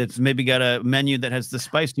Thai food that's maybe got a menu that has the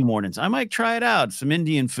spicy mornings. I might try it out. Some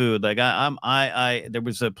Indian food. Like there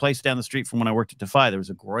was a place down the street from when I worked at Defy. There was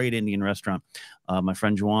a great Indian restaurant. My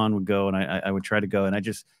friend Juan would go, and I would try to go. And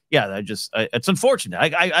it's unfortunate.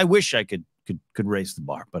 I wish I could raise the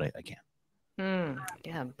bar, but I can't.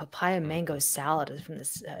 Yeah, papaya mango salad is from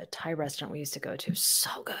this Thai restaurant we used to go to.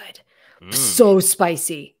 So good. So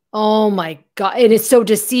spicy. Oh my God. And it's so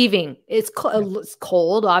deceiving. It's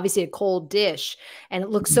cold, obviously a cold dish, and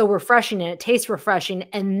it looks so refreshing and it tastes refreshing.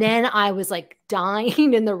 And then I was like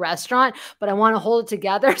dying in the restaurant, but I want to hold it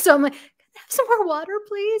together. So I'm like, can I have some more water,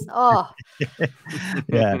 please? Oh,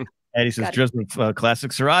 yeah. Eddie says, Joseph,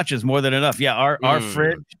 classic sriracha is more than enough. Yeah, our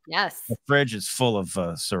fridge, the fridge is full of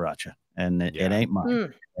sriracha, and it ain't mine.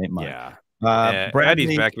 It ain't mine. Yeah.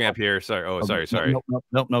 Eddie's backing me up here. Sorry. Oh, sorry.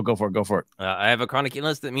 No, go for it. I have a chronic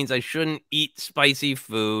illness that means I shouldn't eat spicy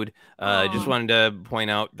food. I just wanted to point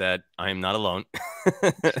out that I'm not alone.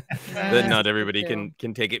 That not everybody can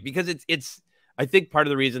take it, because it's. I think part of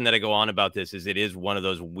the reason that I go on about this is it is one of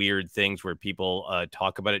those weird things where people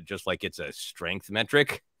talk about it just like it's a strength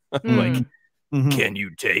metric. Like, can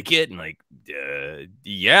you take it? And like,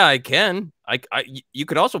 yeah, I can. You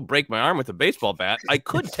could also break my arm with a baseball bat. I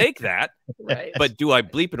could take that, right? But do I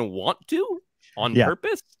bleep and want to on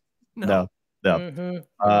purpose? No.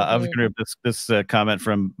 I was going to read this comment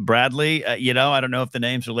from Bradley. I don't know if the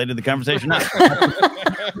name's related to the conversation or not.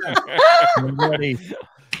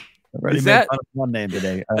 Is that one name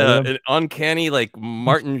today? An uncanny like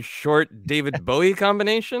Martin Short, David Bowie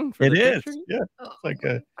combination? It is. Yeah. It's like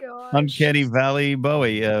a uncanny Valley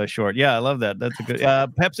Bowie short. Yeah, I love that. That's a good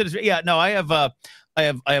Pepsi is, yeah, no, I have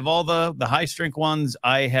all the high strength ones.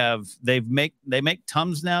 They make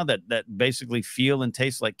Tums now that basically feel and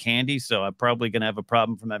taste like candy. So I'm probably gonna have a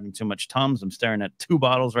problem from having too much Tums. I'm staring at 2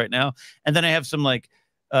 bottles right now. And then I have some like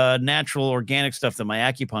natural organic stuff that my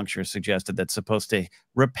acupuncturist suggested that's supposed to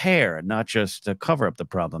repair and not just cover up the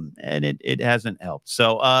problem, and it hasn't helped.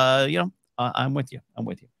 So I'm with you.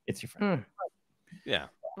 It's your friend. Yeah,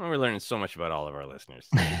 well, we're learning so much about all of our listeners.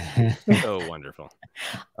 So wonderful.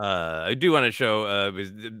 I do want to show I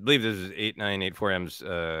believe this is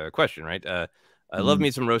 8984M's question, right? I love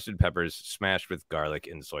me some roasted peppers smashed with garlic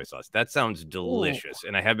and soy sauce. That sounds delicious.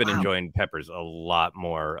 And I have been enjoying peppers a lot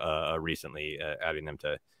more recently, adding them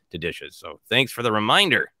to dishes. So thanks for the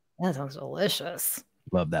reminder. That sounds delicious.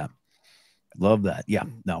 Love that. Yeah.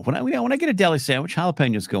 No, when I get a deli sandwich,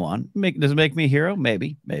 jalapenos go on. Does it make me a hero?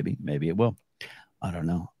 Maybe it will. I don't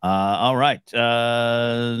know. All right.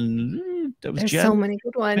 There's so many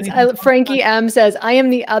good ones. Frankie M says, I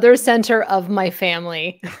am the other center of my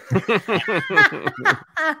family.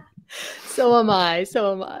 So am I.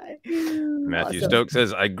 Matthew Stokes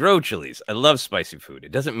says, I grow chilies. I love spicy food.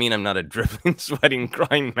 It doesn't mean I'm not a dribbling, sweating,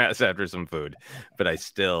 crying mess after some food, but I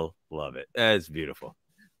still love it. It's beautiful.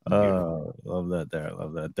 Love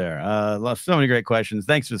that there. So many great questions.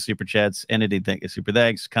 Thanks for the super chats. Entity, thank you. Super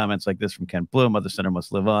thanks. Comments like this from Ken Bloom. OtherCenter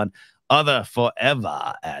must live on. Other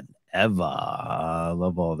forever and ever.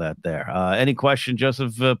 Love all that there. Any question,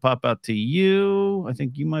 Joseph, pop out to you? I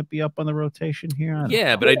think you might be up on the rotation here.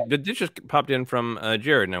 Yeah, but this just popped in from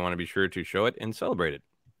Jared, and I want to be sure to show it and celebrate it.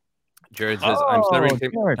 Jared says, I'm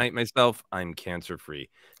celebrating tonight myself. I'm cancer-free.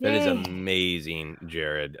 That is amazing,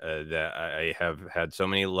 Jared. That I have had so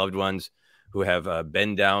many loved ones who have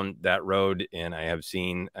been down that road, and I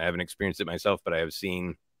haven't experienced it myself, but I have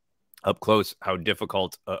seen up close how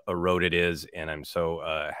difficult a road it is, and I'm so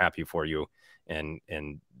happy for you, and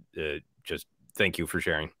just thank you for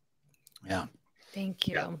sharing. Yeah, thank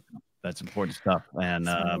you. Yeah. That's important stuff. And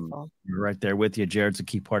we're right there with you. Jared's a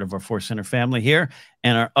key part of our ForceCenter family here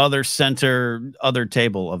and our other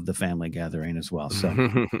table of the family gathering as well. So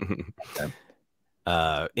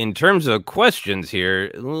in terms of questions here,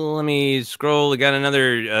 let me scroll. We got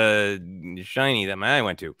another shiny that my eye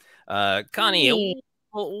went to. Connie, a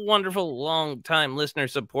wonderful long-time listener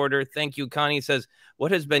supporter. Thank you, Connie. Says,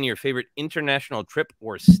 what has been your favorite international trip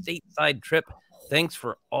or stateside trip? Thanks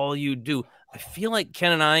for all you do. I feel like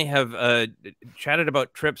Ken and I have chatted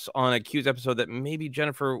about trips on a Q's episode that maybe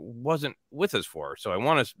Jennifer wasn't with us for. So I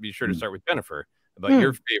want to be sure to start with Jennifer about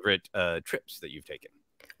your favorite trips that you've taken.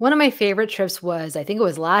 One of my favorite trips was, I think it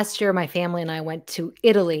was last year, my family and I went to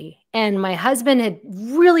Italy. And my husband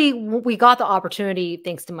we got the opportunity,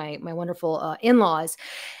 thanks to my wonderful in-laws,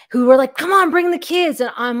 who were like, come on, bring the kids.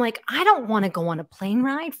 And I'm like, I don't want to go on a plane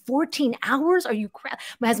ride. 14 hours? Are you crap?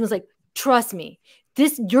 My husband's like, trust me,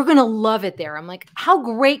 you're going to love it there. I'm like, how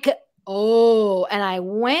great. And I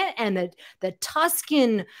went, and the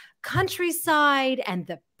Tuscan countryside and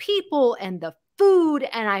the people and the food.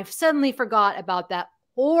 And I suddenly forgot about that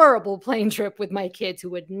horrible plane trip with my kids who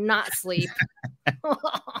would not sleep.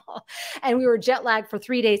 And we were jet lagged for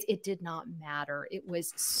 3 days. It did not matter. It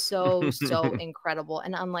was so incredible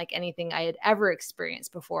and unlike anything I had ever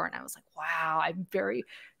experienced before. And I was like, wow, I'm very,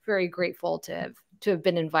 very grateful to have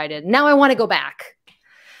been invited. Now I want to go back.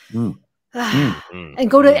 And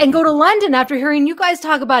go to London after hearing you guys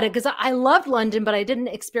talk about it, because I loved London, but I didn't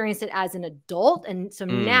experience it as an adult. And so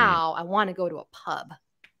now I want to go to a pub.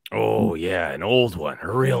 Oh, yeah, an old one,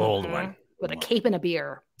 a real old one. With a cape and a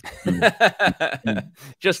beer.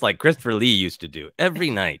 Just like Christopher Lee used to do every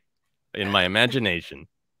night in my imagination.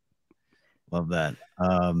 Love that.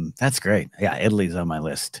 That's great. Yeah, Italy's on my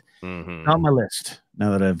list. On my list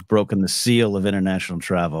now that I've broken the seal of international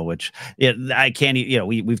travel, which I can't.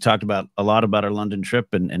 We've talked about a lot about our London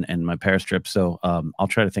trip and my Paris trip. So I'll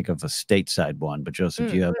try to think of a stateside one. But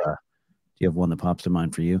Joseph, do you have one that pops to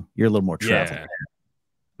mind for you? You're a little more travel.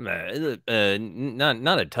 Not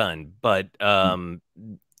a ton, but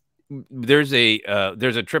there's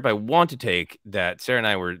a trip I want to take that Sarah and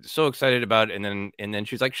I were so excited about, and then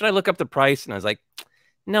she's like, should I look up the price? And I was like,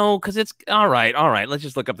 no, because it's all right, let's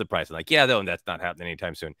just look up the price. I'm like, yeah, though, that's not happening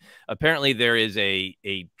anytime soon. Apparently there is a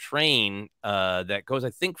train that goes, I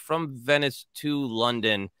think, from Venice to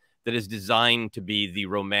London, that is designed to be the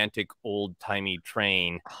romantic old-timey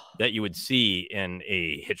train that you would see in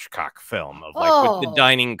a Hitchcock film, of like with the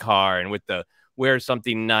dining car and with the wear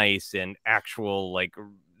something nice and actual, like,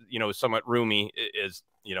 somewhat roomy, as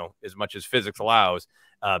much as physics allows,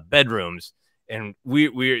 bedrooms. And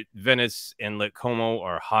we're Venice and Lake Como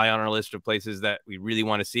are high on our list of places that we really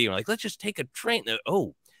want to see. We're like, let's just take a train.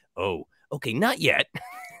 Okay, not yet.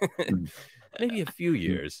 Maybe a few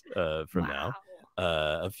years from now.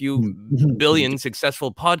 A few billion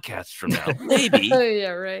successful podcasts from now, maybe.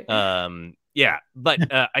 Yeah, right. But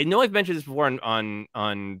I know I've mentioned this before on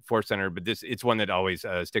ForceCenter, but it's one that always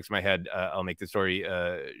sticks in my head. I'll make the story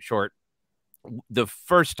short. The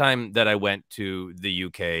first time that I went to the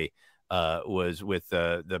UK was with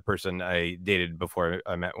the person I dated before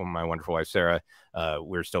I met my wonderful wife, Sarah.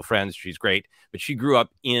 We're still friends. She's great, but she grew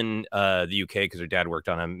up in the UK because her dad worked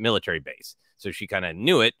on a military base. So she kind of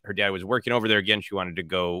knew it. Her dad was working over there again. She wanted to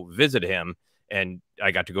go visit him, and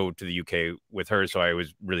I got to go to the UK with her. So I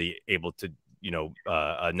was really able to,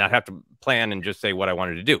 not have to plan and just say what I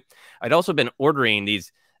wanted to do. I'd also been ordering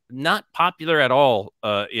these not popular at all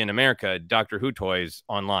in America Doctor Who toys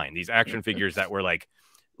online. These action figures that were like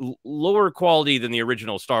lower quality than the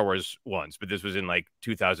original Star Wars ones, but this was in like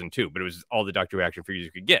 2002. But it was all the Doctor Who action figures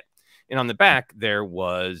you could get. And on the back, there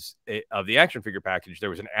was of the action figure package, there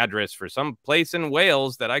was an address for some place in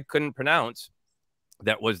Wales that I couldn't pronounce.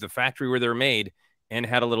 That was the factory where they were made, and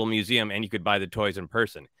had a little museum, and you could buy the toys in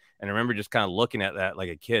person. And I remember just kind of looking at that like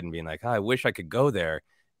a kid and being like, I wish I could go there.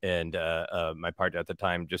 And my partner at the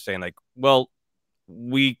time just saying like, well,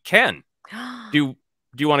 we can. Do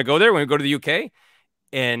you want to go there when we go to the UK?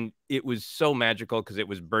 And it was so magical because it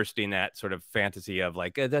was bursting that sort of fantasy of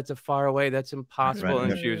like, that's a far away, that's impossible.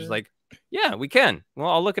 Right. And she was just like, yeah, we can. Well,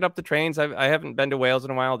 I'll look it up the trains. I haven't been to Wales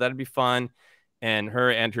in a while. That'd be fun. And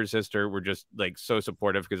her and her sister were just like so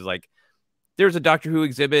supportive because like there's a Doctor Who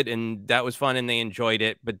exhibit and that was fun and they enjoyed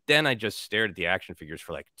it. But then I just stared at the action figures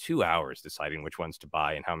for like 2 hours deciding which ones to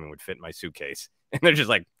buy and how many would fit in my suitcase. And they're just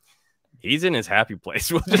like, he's in his happy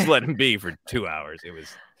place. We'll just let him be for 2 hours.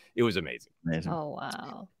 It was amazing. Amazing. Oh,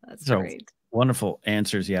 wow. That's So great. wonderful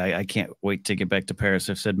answers. Yeah, I can't wait to get back to Paris.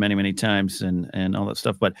 I've said many, many times and all that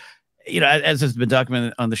stuff. But, as has been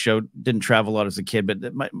documented on the show, didn't travel a lot as a kid. But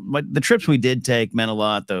the trips we did take meant a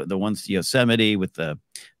lot. The ones to Yosemite with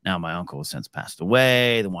now my uncle has since passed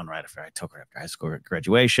away. The one right after I took her after high school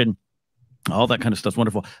graduation. All that kind of stuff's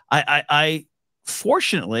wonderful. I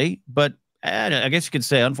fortunately, but I guess you could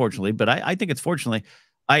say unfortunately, but I think it's fortunately,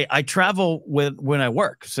 I travel when I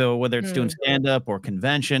work. So whether it's doing stand-up or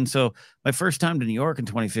convention. So my first time to New York in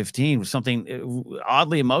 2015 was something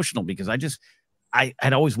oddly emotional because I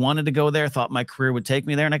had always wanted to go there, thought my career would take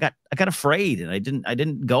me there, and I got afraid, and I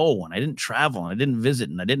didn't go, and I didn't travel, and I didn't visit,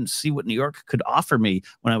 and I didn't see what New York could offer me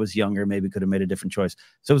when I was younger. Maybe could have made a different choice.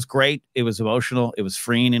 So it was great. It was emotional. It was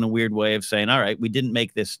freeing in a weird way of saying, all right, we didn't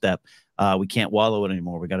make this step. We can't wallow it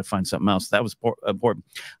anymore. We got to find something else. That was important.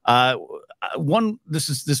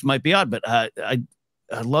 This might be odd, but I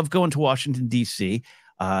love going to Washington, D.C.,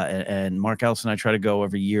 and Mark Ellis and I try to go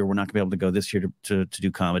every year. We're not gonna be able to go this year to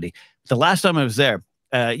do comedy. The last time I was there,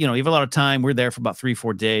 you have a lot of time. We're there for about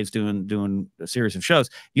 3-4 days doing a series of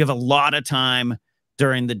shows. You have a lot of time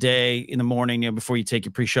during the day in the morning, before you take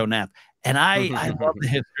your pre-show nap. And I love the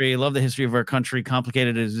history. I love the history of our country,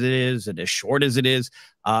 complicated as it is and as short as it is.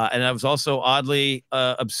 And I was also oddly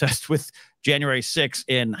obsessed with January 6th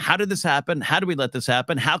in how did this happen? How do we let this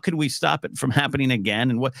happen? How could we stop it from happening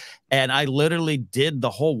again? And I literally did the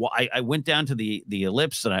whole, I went down to the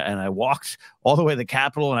ellipse and I walked all the way to the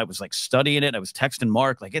Capitol and I was like studying it. I was texting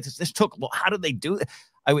Mark, like this took, well, how did they do it?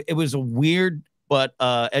 It was a weird, but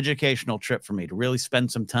educational trip for me to really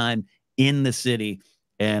spend some time in the city.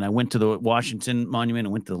 And I went to the Washington Monument.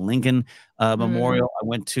 I went to the Lincoln Memorial. I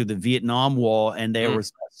went to the Vietnam Wall, and there was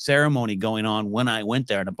a ceremony going on when I went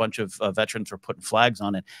there, and a bunch of veterans were putting flags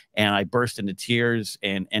on it. And I burst into tears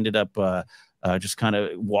and ended up just kind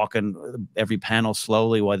of walking every panel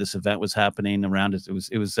slowly while this event was happening around us.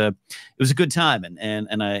 It was a good time.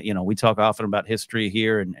 And I, we talk often about history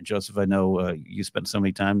here. And Joseph, I know you spent so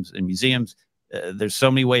many times in museums. There's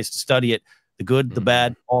so many ways to study it. The good, the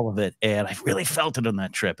bad, all of it. And I really felt it on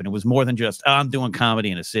that trip. And it was more than just, I'm doing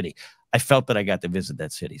comedy in a city. I felt that I got to visit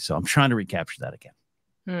that city. So I'm trying to recapture that again.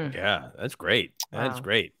 Yeah, that's great. That's Wow.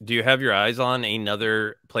 great. Do you have your eyes on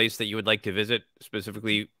another place that you would like to visit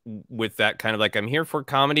specifically with that kind of like, I'm here for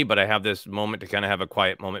comedy, but I have this moment to kind of have a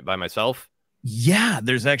quiet moment by myself? Yeah,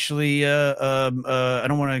 there's actually, I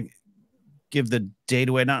don't want to give the date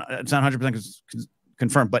away. It's not 100%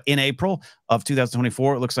 confirmed, but in April of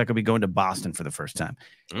 2024, it looks like I'll be going to Boston for the first time.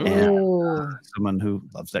 And, someone who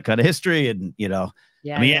loves that kind of history, and I'll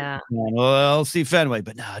see Fenway,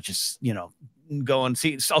 but no, just go and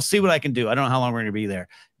see. I'll see what I can do. I don't know how long we're going to be there.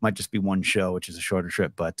 Might just be one show, which is a shorter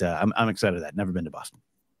trip, but I'm excited for that. Never been to Boston.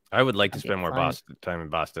 I would like to spend more time in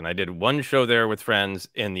Boston. I did one show there with friends,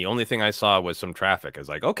 and the only thing I saw was some traffic. I was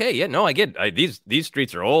like, okay, yeah, no, I get these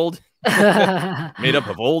streets are old, made up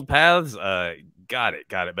of old paths. Got it.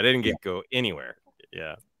 But I didn't go anywhere.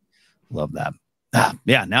 Yeah. Love that.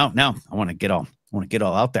 Yeah. Now I want to get all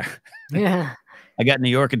out there. Yeah. I got New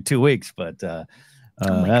York in 2 weeks, but oh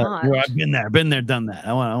my gosh. I've been there, done that.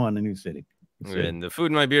 I want a new city. And the food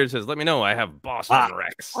in my beard says, let me know. I have Boston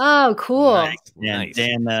Rex. Oh, cool. Nice.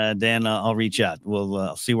 Dan, I'll reach out.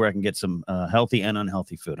 We'll see where I can get some healthy and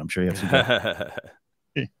unhealthy food. I'm sure you have some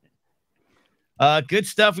good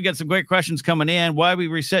stuff. We got some great questions coming in. Why we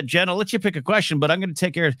reset, Jen, I'll let you pick a question, but I'm going to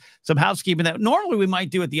take care of some housekeeping that normally we might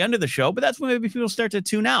do at the end of the show, but that's when maybe people start to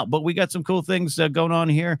tune out. But we got some cool things going on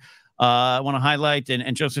here. I want to highlight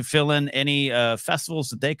and Joseph fill in any festivals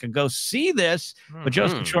that they could go see this. But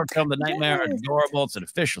Joseph short film, The Nightmare, Adorable. It's an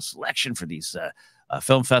official selection for these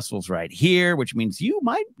film festivals right here, which means you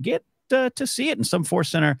might get to see it. And some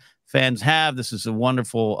ForceCenter fans have. This is a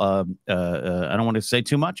wonderful, I don't want to say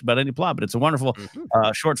too much about any plot, but it's a wonderful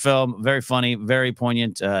short film, very funny, very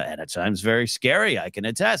poignant, and at times very scary, I can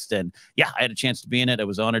attest. And yeah, I had a chance to be in it. I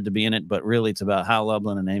was honored to be in it, but really it's about Hal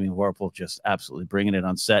Lublin and Amy Warple just absolutely bringing it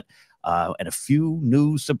on set. And a few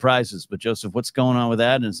new surprises. But Joseph, what's going on with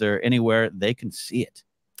that? And is there anywhere they can see it?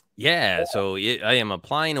 Yeah, so I am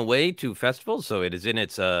applying away to festivals, so it is in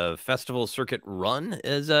its festival circuit run,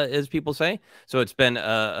 as people say. So it's been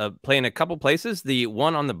playing a couple places. The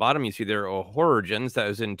one on the bottom you see there, Horrorgens, that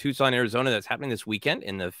was in Tucson, Arizona. That's happening this weekend,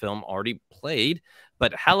 and the film already played.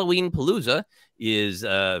 But Halloween Palooza is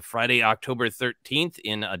Friday, October 13th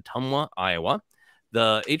in Ottumwa, Iowa.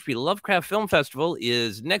 The H.P. Lovecraft Film Festival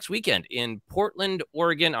is next weekend in Portland,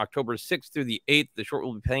 Oregon, October 6th through the 8th. The short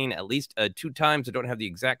will be playing at least 2 times. I don't have the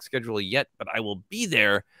exact schedule yet, but I will be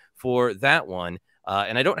there for that one.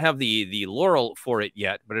 And I don't have the laurel for it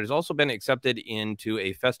yet, but it has also been accepted into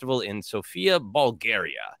a festival in Sofia,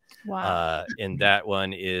 Bulgaria. Wow. And that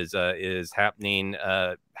one is happening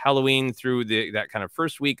Halloween through that kind of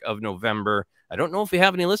first week of November. I don't know if we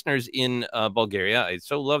have any listeners in Bulgaria. I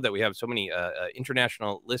so love that we have so many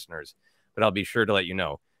international listeners, but I'll be sure to let you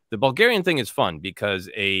know. The Bulgarian thing is fun because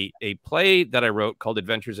a play that I wrote called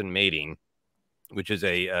Adventures in Mating, which is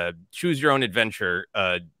a choose your own adventure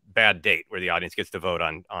bad date where the audience gets to vote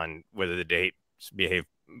on whether the dates behave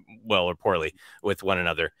well or poorly with one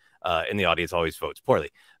another. And the audience always votes poorly.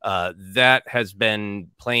 That has been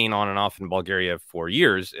playing on and off in Bulgaria for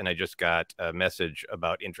years. And I just got a message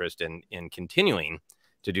about interest in continuing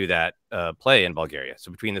to do that play in Bulgaria.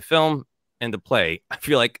 So between the film and the play, I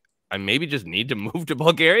feel like I maybe just need to move to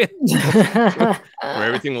Bulgaria where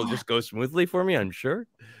everything will just go smoothly for me, I'm sure.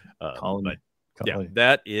 But yeah,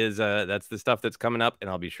 that's the stuff that's coming up, and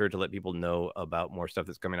I'll be sure to let people know about more stuff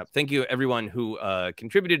that's coming up. Thank you, everyone who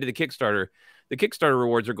contributed to the Kickstarter. The Kickstarter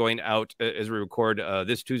rewards are going out as we record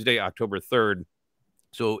this Tuesday, October 3rd.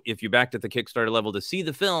 So if you backed at the Kickstarter level to see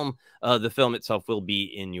the film itself will be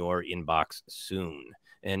in your inbox soon.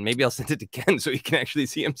 And maybe I'll send it to Ken so he can actually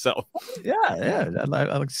see himself. Yeah. I'd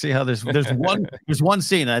like to see how there's one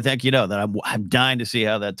scene I think that I'm dying to see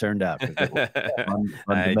how that turned out. Fun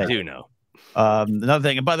I do know. Another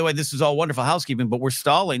thing, and by the way, this is all wonderful housekeeping, but we're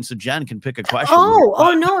stalling so Jen can pick a question.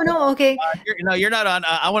 No, okay. You're not on.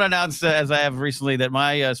 I want to announce, as I have recently, that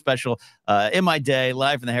my special In My Day,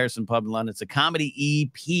 live from the Harrison Pub in London. It's a comedy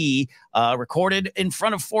EP recorded in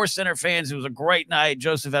front of ForceCenter fans. It was a great night.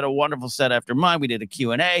 Joseph had a wonderful set after mine. We did a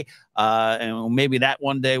Q&A, and maybe that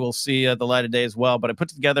one day we'll see the light of day as well. But I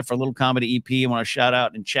put it together for a little comedy EP. I want to shout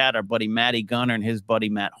out in chat our buddy Matty Gunner and his buddy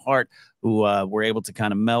Matt Hart, who were able to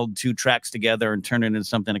kind of meld two tracks together and turn it into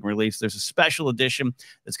something that can release. There's a special edition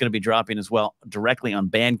that's going to be dropping as well directly on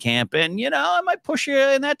Bandcamp. And, I might push you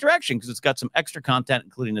in that direction because it's got some extra content,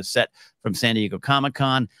 including a set from San Diego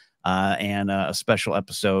Comic-Con and a special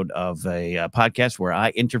episode of a podcast where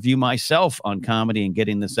I interview myself on comedy and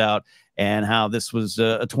getting this out, and how this was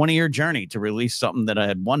a 20-year journey to release something that I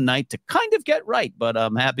had one night to kind of get right, but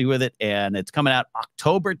I'm happy with it. And it's coming out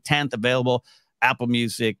October 10th, available Apple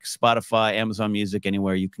Music, Spotify, Amazon Music,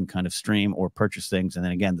 anywhere you can kind of stream or purchase things. And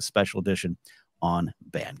then again, the special edition on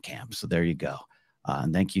Bandcamp. So there you go.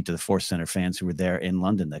 And thank you to the ForceCenter fans who were there in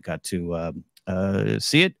London that got to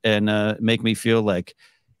see it and make me feel like,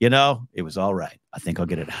 it was all right. I think I'll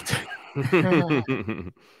get it out there.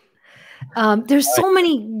 There's so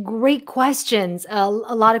many great questions, a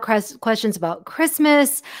lot of questions about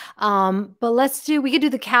Christmas. But we could do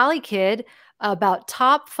the Cali Kid about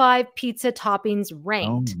top 5 pizza toppings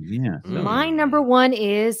ranked. Oh, yeah. My number 1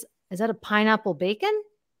 is that a pineapple bacon?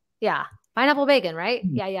 Yeah. Pineapple bacon, right?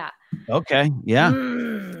 Yeah. Okay. Yeah.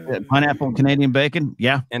 Pineapple Canadian bacon.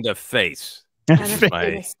 Yeah. And a face. And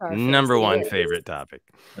my number 1 favorite topic.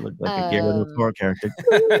 I look like a Guillermo del Toro character.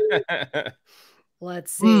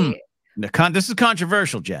 Let's see. This is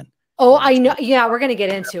controversial, Jen. Oh, I know. Yeah, we're gonna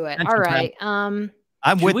get into it. All right.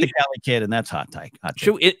 I'm with the Cali Kid, and that's hot take.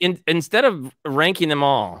 Instead of ranking them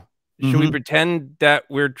all, should we pretend that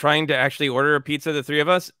we're trying to actually order a pizza, the three of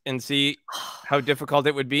us, and see how difficult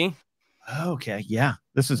it would be? Okay. Yeah.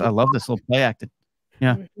 I love this little play acting.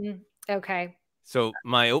 Yeah. Okay. So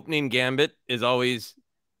my opening gambit is always,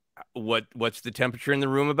 what's the temperature in the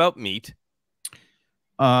room about meat?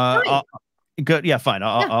 Good. Yeah. Fine.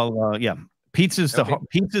 Yeah. Pizza's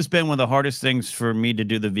been one of the hardest things for me to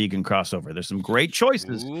do the vegan crossover. There's some great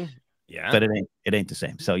choices. Ooh, yeah. But it ain't the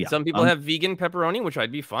same. So yeah. Some people have vegan pepperoni, which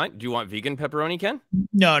I'd be fine. Do you want vegan pepperoni, Ken?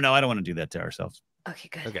 No, I don't want to do that to ourselves. Okay,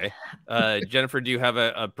 good. Okay. Jennifer, do you have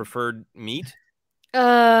a preferred meat?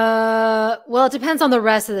 Well, it depends on the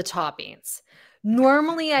rest of the toppings.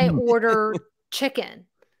 Normally I order chicken.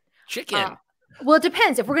 Well, it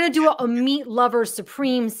depends. If we're gonna do a meat lover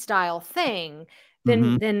supreme style thing,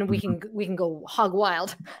 then we can go hog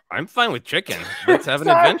wild. I'm fine with chicken. Let's have an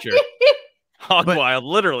adventure. Hog wild,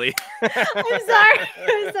 literally. I'm sorry.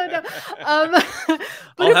 I'm so dumb.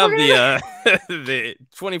 I'll have the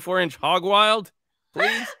 24-inch hog wild, please.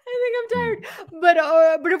 I think I'm tired. But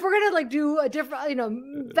if we're gonna do a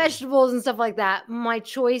different, vegetables and stuff like that, my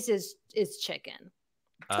choice is chicken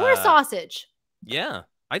or sausage. Yeah,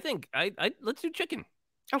 I think let's do chicken.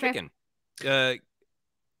 Okay. Chicken.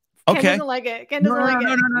 Ken doesn't like it. Ken doesn't like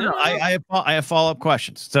it. No. I have follow-up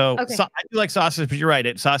questions. So, I do like sausage, but you're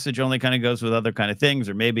right. Sausage only kind of goes with other kind of things,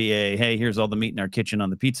 or maybe hey, here's all the meat in our kitchen on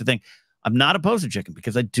the pizza thing. I'm not opposed to chicken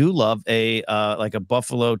because I do love like a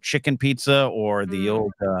buffalo chicken pizza or the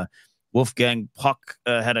old Wolfgang Puck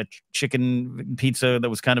had a chicken pizza that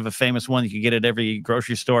was kind of a famous one. You could get at every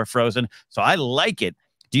grocery store frozen. So I like it.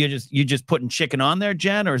 Do you just putting chicken on there,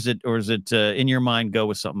 Jen, or is it in your mind go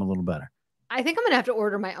with something a little better? I think I'm gonna have to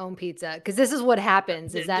order my own pizza because this is what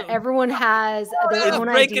happens: is that everyone has their own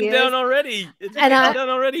breaking ideas. down already. It's breaking down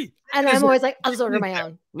already. And I'm always like, I'll just order my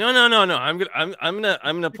own. No. I'm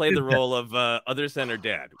gonna play the role of OtherCenter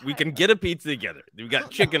dad. We can get a pizza together. We've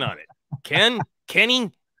got chicken on it.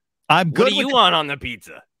 Kenny, I'm good. What do you want on the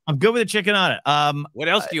pizza? I'm good with the chicken on it. What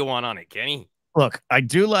else do you want on it, Kenny? Look, I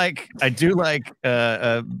do like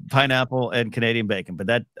pineapple and Canadian bacon, but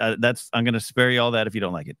that's I'm going to spare you all that if you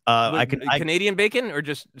don't like it. Canadian bacon or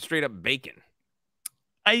just straight up bacon?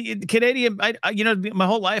 Canadian. My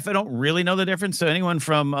whole life I don't really know the difference. So anyone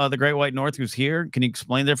from the Great White North who's here, can you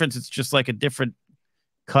explain the difference? It's just like a different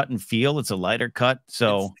cut and feel. It's a lighter cut,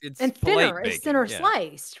 so it's thinner. It's thinner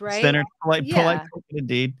sliced, right? Thinner, polite bacon,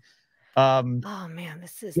 indeed. Oh man,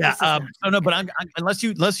 this is no, but unless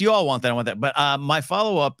you all want that, I want that. But my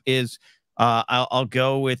follow up is I'll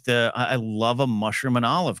go with I love a mushroom and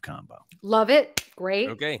olive combo. Love it. Great.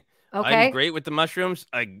 Okay. I'm great with the mushrooms.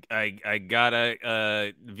 I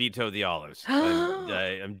gotta veto the olives.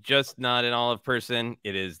 I'm just not an olive person.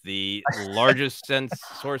 It is the largest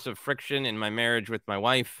source of friction in my marriage with my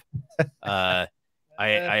wife.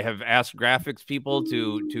 I have asked graphics people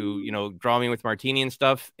to draw me with martini and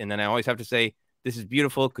stuff, and then I always have to say, "This is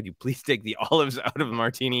beautiful. Could you please take the olives out of a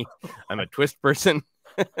martini?" I'm a twist person.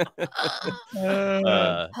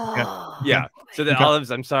 Yeah. So the olives.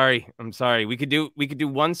 I'm sorry. We could do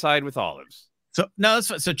one side with olives. So no,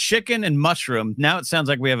 so chicken and mushroom. Now it sounds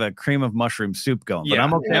like we have a cream of mushroom soup going. Yeah, but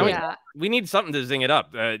I'm okay. Yeah. We need something to zing it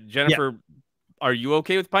up. Jennifer, Are you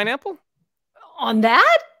okay with pineapple? On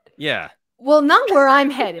that? Yeah. Well, not where I'm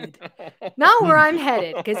headed. Not where I'm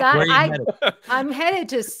headed, because I'm headed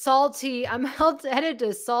to salty. I'm headed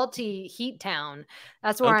to salty heat town.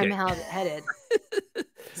 That's where I'm headed.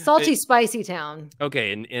 Salty, spicy town.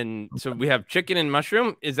 Okay, and so we have chicken and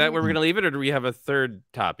mushroom. Is that where we're gonna leave it, or do we have a third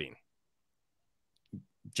topping?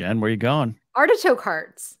 Jen, where you going? Artichoke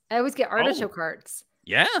hearts. I always get artichoke hearts.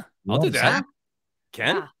 Yeah, I'll do that.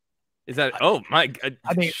 Ken. Yeah. Is that? Oh my God!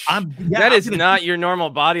 I mean, that is not your normal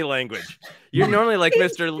body language. You're normally like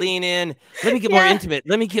Mr. Lean in. Let me get more intimate.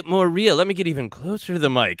 Let me get more real. Let me get even closer to the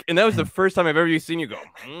mic. And that was the first time I've ever seen you go.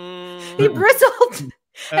 He bristled,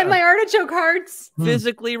 and my artichoke hearts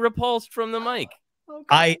physically repulsed from the mic.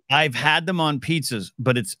 Okay. I've had them on pizzas,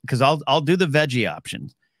 but it's because I'll do the veggie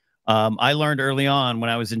options. I learned early on when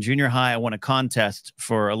I was in junior high, I won a contest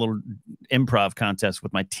for a little improv contest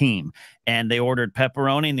with my team, and they ordered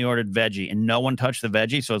pepperoni and they ordered veggie, and no one touched the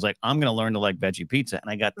veggie. So I was like, I'm going to learn to like veggie pizza. And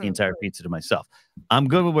I got the entire pizza to myself. I'm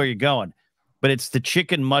good with where you're going, but it's the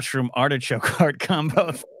chicken mushroom artichoke heart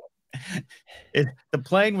combo. The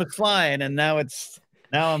plane was flying, and now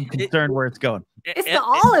I'm concerned where it's going. It's the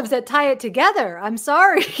olives that tie it together. I'm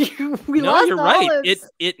sorry. You're right.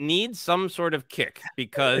 It needs some sort of kick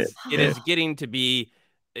because it is getting to be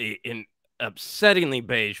an upsettingly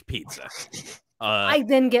beige pizza. I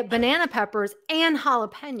then get banana peppers and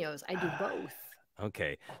jalapenos. I do both.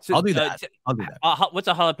 Okay. So I'll do that. What's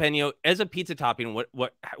a jalapeno as a pizza topping?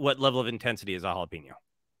 What level of intensity is a jalapeno?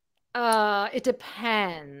 It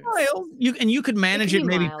depends. Well, you could manage it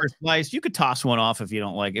maybe per slice. You could toss one off if you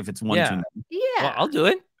don't like, if it's one too many. Yeah. Well, I'll do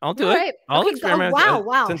it. I'll experiment.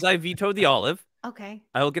 Wow. Since I vetoed the olive. Okay.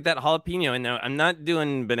 I will get that jalapeno in there. I'm not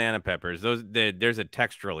doing banana peppers. There's a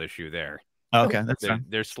textural issue there. Okay, that's fine.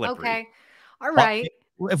 They're slippery. Okay. All right.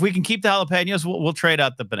 Well, if we can keep the jalapenos, we'll trade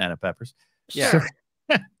out the banana peppers. Sure.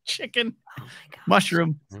 Chicken,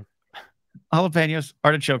 mushroom, jalapenos,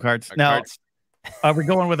 artichoke hearts. Now, are we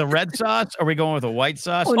going with a red sauce? Or are we going with a white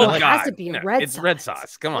sauce? Oh, no, it has to be a red sauce. It's red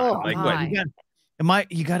sauce. Come on. Oh, like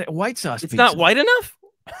what? You got a white sauce. It's not white enough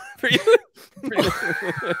for you.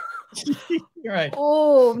 You're right.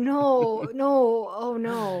 Oh no. Oh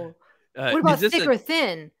no. What about thick or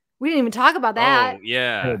thin? We didn't even talk about that. Oh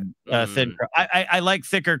yeah. Thin. I like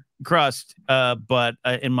thicker crust, but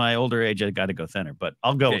in my older age, I got to go thinner. But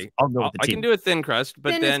I'll go with the team. I can do a thin crust,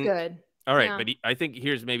 but thin then is good. All right, but I think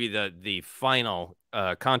here's maybe the final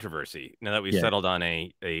controversy. Now that we've settled on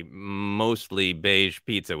a mostly beige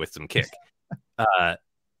pizza with some kick,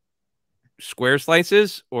 square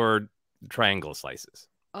slices or triangle slices?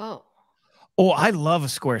 Oh, I love a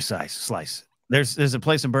square slice. There's a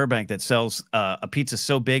place in Burbank that sells a pizza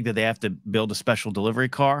so big that they have to build a special delivery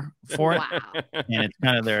car for it. Wow. And it's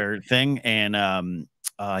kind of their thing. And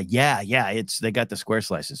they got the square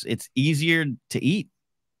slices. It's easier to eat.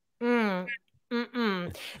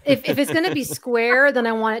 If it's going to be square, then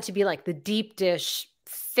I want it to be like the deep dish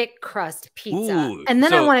thick crust pizza. Ooh, and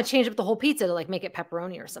then I so- want to change up the whole pizza to like make it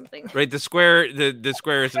pepperoni or something. Right, the square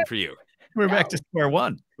isn't for you. We're back to square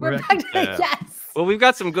one. We're back to yes. Well, we've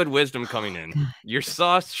got some good wisdom coming in. Your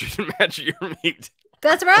sauce should match your meat.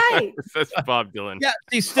 That's right. That's Bob Dylan. Yeah,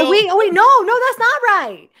 he's still. Oh wait, no, that's not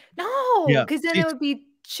right. No, Yeah, because then he's- it would be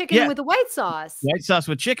chicken with the white sauce. White sauce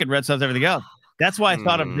with chicken, red sauce, everything else. That's why I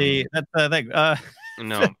thought of that's the thing.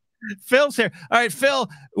 No. Phil's here. All right, Phil,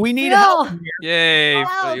 we need Phil. help here. Yay.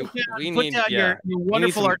 Wow. We Put need down your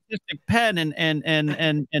wonderful some- artistic pen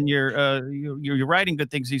and you're writing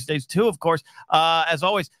good things these days too, of course. As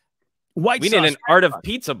always, white We sauce. need an art of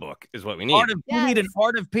pizza book is what we need. We need an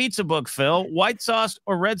art of pizza book, Phil. White sauce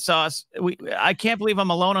or red sauce? I can't believe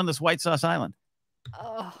I'm alone on this white sauce island.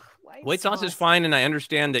 Oh, White sauce is fine, and I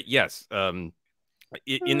understand that. Yes,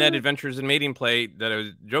 in that Adventures in Mating play that I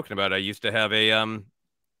was joking about, I used to have a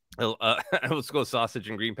old school sausage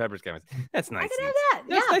and green peppers kind of. That's nice. I can have that.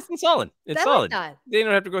 That's Yeah, nice and solid. It's I like solid. that. They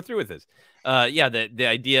don't have to go through with this. The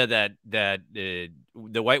idea that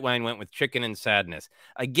the white wine went with chicken and sadness.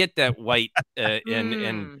 I get that white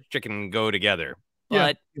and chicken go together,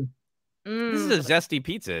 but this is a zesty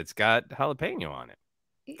pizza. It's got jalapeno on it.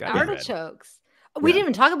 Gotta be red. Artichokes. We didn't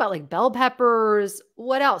even talk about like bell peppers.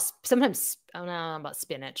 What else? Sometimes I don't know about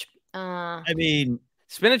spinach. I mean,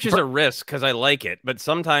 spinach is a risk because I like it, but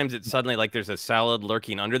sometimes it's suddenly like there's a salad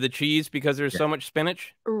lurking under the cheese because there's so much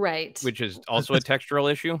spinach, right? Which is also a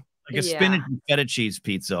textural issue. Like a spinach and feta cheese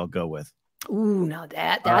pizza, I'll go with. Ooh, no,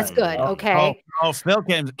 that's good. Okay. Oh, Phil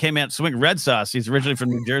came out swing red sauce. He's originally from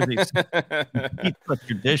New Jersey. He's a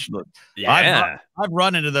traditionalist. Yeah, I've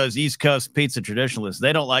run into those East Coast pizza traditionalists.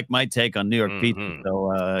 They don't like my take on New York pizza.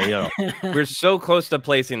 So, we're so close to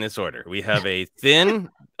placing this order. We have a thin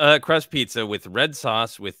crust pizza with red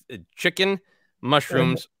sauce with chicken,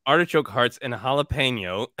 mushrooms, artichoke hearts, and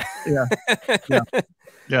jalapeno.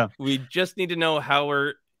 Yeah. We just need to know how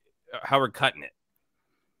we're cutting it.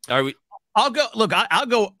 Are we? I'll go. Look,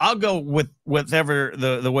 I'll go with whatever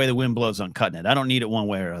the way the wind blows on cutting it. I don't need it one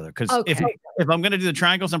way or other because if I'm going to do the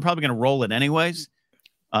triangles, I'm probably going to roll it anyways.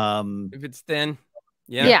 If it's thin,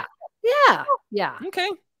 yeah. Okay,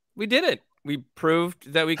 we did it. We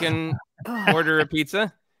proved that we can order a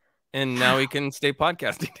pizza, and now we can stay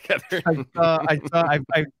podcasting together.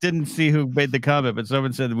 I didn't see who made the comment, but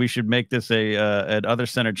someone said we should make this an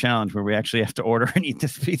OtherCenter challenge where we actually have to order and eat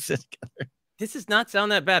this pizza together. This does not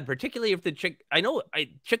sound that bad, particularly if the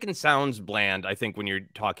chicken sounds bland, I think, when you're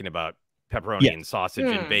talking about pepperoni and sausage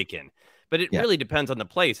and bacon. But it really depends on the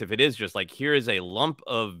place. If it is just like, here is a lump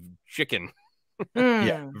of chicken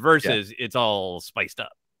versus it's all spiced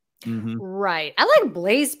up. Right. I like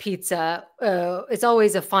Blaze Pizza. It's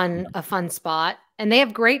always a fun spot. And they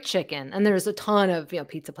have great chicken. And there's a ton of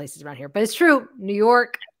pizza places around here. But it's true. New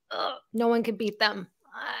York, no one can beat them.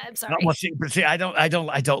 I'm sorry. See, I don't like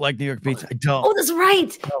New York pizza. I don't. Oh, that's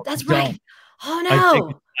right. That's right. Oh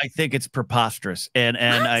no. I think it's preposterous, and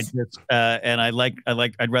I'd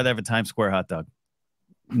rather have a Times Square hot dog.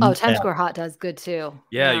 Oh, Times Square hot dog's good too.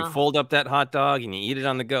 Yeah, you fold up that hot dog and you eat it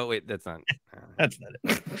on the go. Wait, that's not. That's not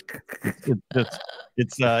it.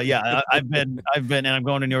 I've been, and I'm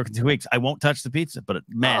going to New York in 2 weeks. I won't touch the pizza, but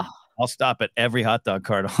man, I'll stop at every hot dog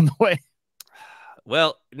cart on the way.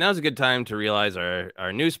 Well, now's a good time to realize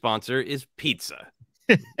our new sponsor is pizza.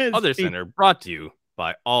 OtherCenter, brought to you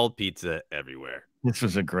by All Pizza Everywhere. This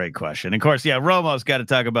was a great question. Of course, Romo's got to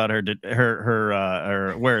talk about her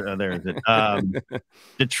where there is it?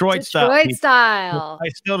 Detroit style. I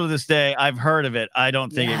still to this day I've heard of it. I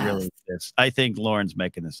don't think it really exists. I think Lauren's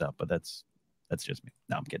making this up, but that's just me.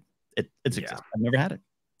 No, I'm kidding. It exists. I've never had it.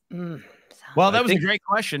 Well, that was a great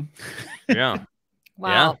question. Yeah.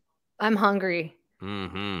 Wow. Yeah. I'm hungry.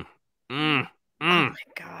 Oh my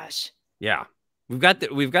gosh. Yeah. We've got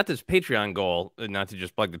this Patreon goal, not to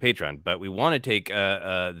just plug the Patreon, but we want to take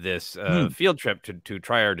this field trip to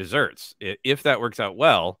try our desserts. If that works out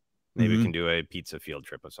well, maybe we can do a pizza field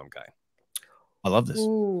trip of some kind. I love this.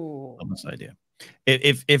 Ooh. I love this idea.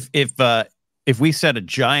 If we set a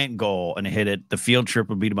giant goal and hit it, the field trip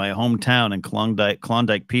would be to my hometown in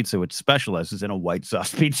Klondike Pizza, which specializes in a white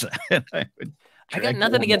sauce pizza. I got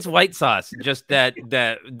nothing against white sauce, just that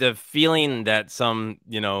the feeling that some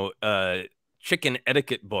chicken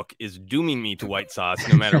etiquette book is dooming me to white sauce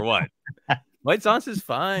no matter what. White sauce is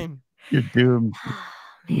fine. You're doomed.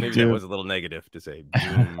 Maybe that was a little negative to say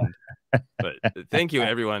doomed. But thank you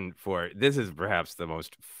everyone for this is perhaps the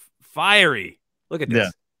most fiery. Look at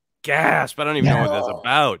this. Gasp. I don't even know what that's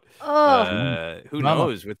about. Who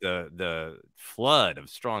knows with the flood of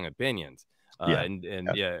strong opinions.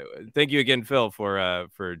 Thank you again, Phil,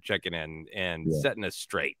 for checking in and setting us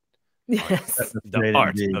straight. Yes. The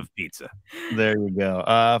art of pizza. There you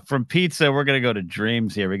go. From pizza, we're going to go to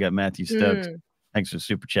dreams here. We got Matthew Stokes. Thanks for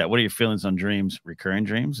super chat. What are your feelings on dreams? Recurring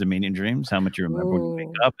dreams, immediate dreams? How much you remember when you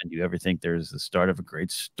wake up? And do you ever think there's the start of a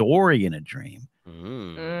great story in a dream?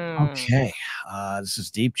 Okay. This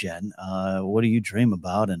is deep, Jen. What do you dream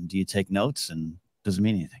about? And do you take notes? And does it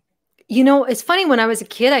mean anything? You know, it's funny. When I was a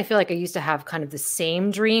kid, I feel like I used to have kind of the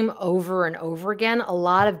same dream over and over again. A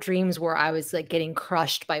lot of dreams where I was like getting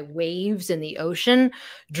crushed by waves in the ocean,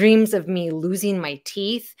 dreams of me losing my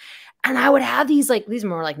teeth. And I would have these are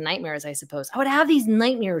more like nightmares, I suppose. I would have these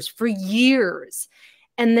nightmares for years.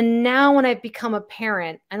 And then now when I've become a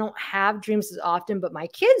parent, I don't have dreams as often, but my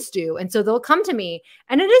kids do. And so they'll come to me,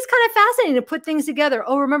 and it is kind of fascinating to put things together.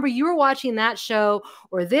 Oh, remember you were watching that show,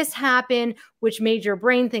 or this happened, which made your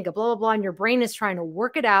brain think of blah, blah, blah. And your brain is trying to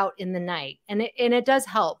work it out in the night. And it does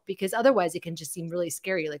help, because otherwise it can just seem really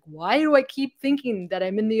scary. Like, why do I keep thinking that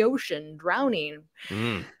I'm in the ocean drowning?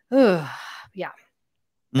 Yeah.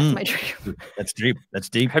 That's my dream. That's deep. That's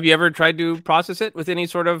deep. Have you ever tried to process it with any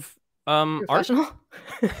sort of professional?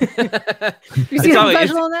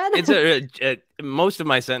 Most of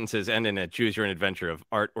my sentences end in a choose your own adventure of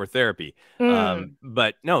art or therapy.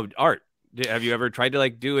 But no, art. Have you ever tried to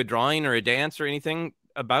like do a drawing or a dance or anything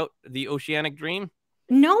about the oceanic dream?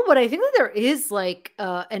 No, but I think that there is like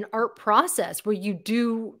an art process where you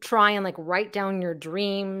do try and like write down your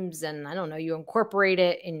dreams, and I don't know, you incorporate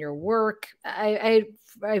it in your work. I've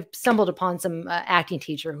stumbled upon some acting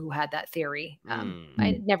teacher who had that theory.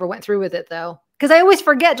 I never went through with it though, because I always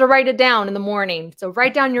forget to write it down in the morning. So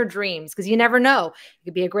write down your dreams, because you never know. It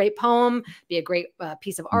could be a great poem, be a great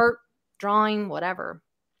piece of art, drawing, whatever.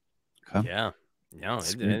 Okay. Yeah, no, I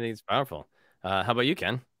think it's powerful. How about you,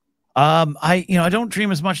 Ken? I don't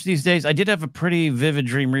dream as much these days. I did have a pretty vivid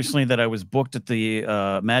dream recently that I was booked at the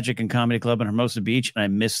Magic and Comedy Club in Hermosa Beach, and I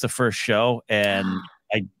missed the first show, and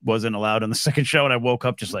I wasn't allowed on the second show, and I woke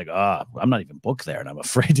up just like, I'm not even booked there, and I'm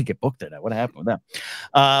afraid to get booked there now. What happened with that?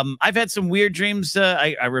 I've had some weird dreams.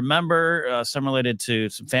 I remember some related to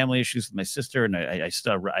some family issues with my sister, and I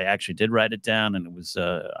actually did write it down, and it was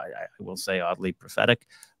I will say oddly prophetic.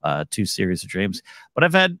 2 series of dreams, but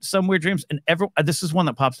I've had some weird dreams, and this is one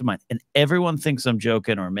that pops to mind, and everyone thinks I'm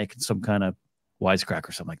joking or making some kind of wisecrack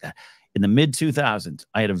or something like that. In the mid 2000s,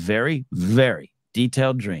 I had a very, very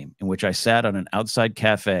detailed dream in which I sat on an outside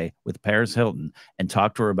cafe with Paris Hilton and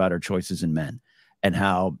talked to her about her choices in men and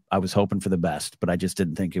how I was hoping for the best, but I just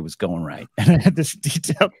didn't think it was going right. And I had this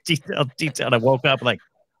detailed. I woke up like,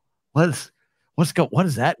 what does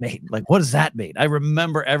that mean? Like, what does that mean? I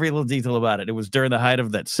remember every little detail about it. It was during the height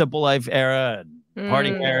of that Simple Life era and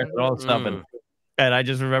Party Paris and all that stuff. And I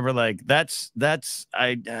just remember like, I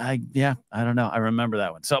don't know. I remember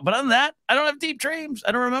that one. So, but other than that, I don't have deep dreams.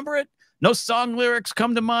 I don't remember it. No song lyrics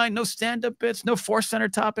come to mind. No stand-up bits. No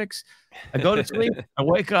ForceCenter topics. I go to sleep. I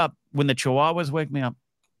wake up when the Chihuahuas wake me up.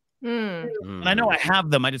 And I know I have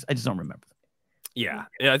them. I just don't remember them. Yeah,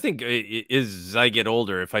 I think as I get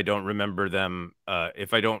older, if I don't remember them,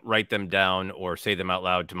 if I don't write them down or say them out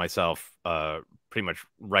loud to myself, pretty much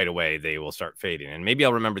right away, they will start fading. And maybe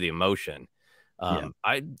I'll remember the emotion.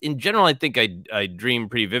 In general, I think I dream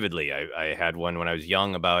pretty vividly. I had one when I was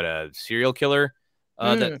young about a serial killer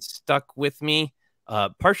that stuck with me,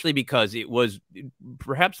 partially because it was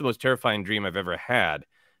perhaps the most terrifying dream I've ever had.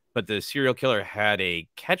 But the serial killer had a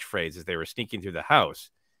catchphrase as they were sneaking through the house.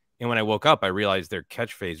 And when I woke up, I realized their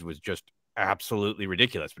catchphrase was just absolutely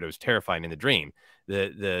ridiculous, but it was terrifying in the dream.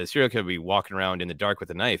 The serial killer would be walking around in the dark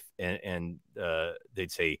with a knife, and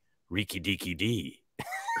they'd say, "Reeky deeky dee."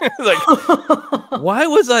 Like, why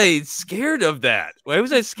was I scared of that? Why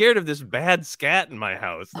was I scared of this bad scat in my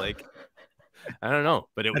house? Like, I don't know,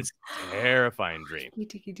 but it was a terrifying dream.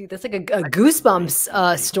 That's like a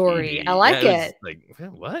Goosebumps story. I like it. Like,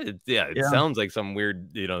 what? It sounds like some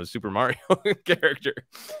weird, Super Mario character.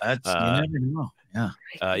 You never know.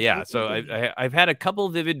 Yeah. So I've had a couple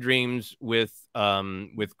vivid dreams with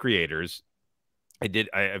creators.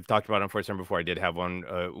 I've talked about it on ForceCenter before. I did have one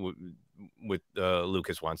with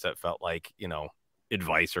Lucas once that felt like,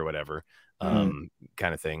 advice or whatever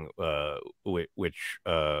kind of thing, which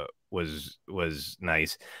was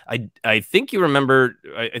nice. I think you remember.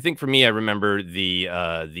 I think for me, I remember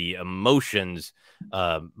the emotions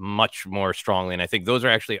much more strongly, and I think those are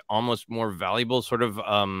actually almost more valuable, sort of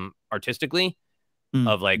artistically,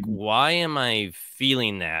 of like, why am I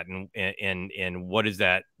feeling that, and what is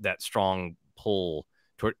that strong pull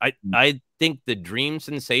toward? I think the dream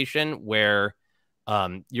sensation where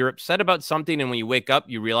you're upset about something, and when you wake up,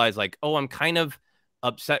 you realize like, oh, I'm kind of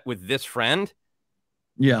upset with this friend.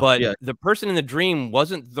 Yeah. But the person in the dream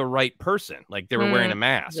wasn't the right person. Like they were wearing a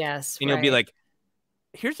mask. Yes. And you'll be like,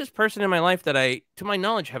 here's this person in my life that I, to my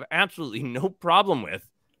knowledge, have absolutely no problem with.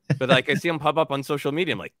 But like I see them pop up on social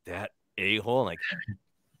media. I'm like, that a-hole. Like,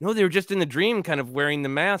 no, they were just in the dream kind of wearing the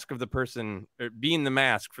mask of the person, or being the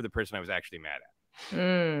mask for the person I was actually mad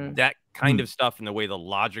at. That kind of stuff and the way the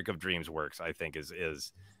logic of dreams works, I think,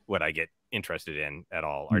 is what I get interested in at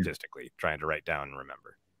all artistically, trying to write down and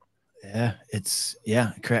remember. Yeah,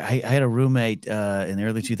 I had a roommate in the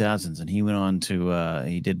early 2000s, and he went on to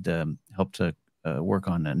he did help to work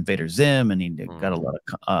on Invader Zim, and he got a lot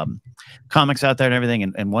of comics out there and everything.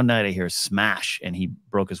 And one night I hear a smash, and he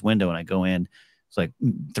broke his window, and I go in. It's like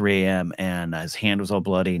 3 a.m. and his hand was all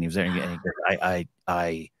bloody, and he was there. And he goes,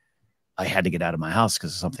 I had to get out of my house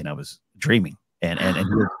because of something I was dreaming. And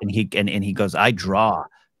he goes, I draw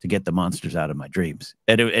to get the monsters out of my dreams.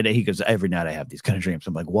 And he goes, every night I have these kind of dreams.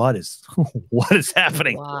 I'm like, what is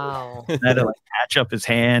happening? Wow. And I had to like patch up his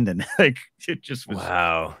hand, and like it just was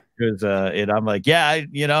wow. Because and I'm like, yeah,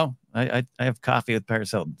 I have coffee with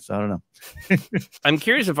Paris Hilton, so I don't know. I'm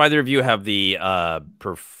curious if either of you have the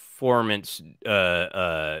performance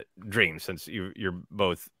dreams, since you're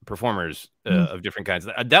both performers of different kinds.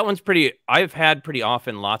 That one's pretty. I've had pretty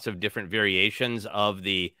often lots of different variations of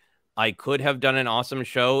the. I could have done an awesome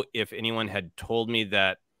show if anyone had told me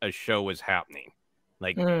that a show was happening.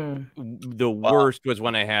 Like the worst was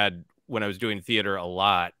when I was doing theater a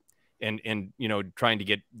lot and trying to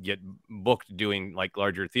get booked doing like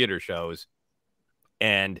larger theater shows.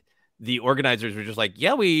 And the organizers were just like,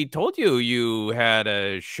 yeah, we told you had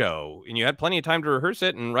a show and you had plenty of time to rehearse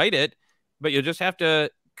it and write it, but you'll just have to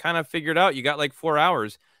kind of figure it out. You got like 4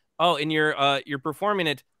 hours. Oh, and you're performing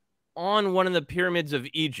it on one of the pyramids of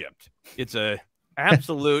Egypt. It's a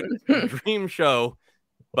absolute dream show,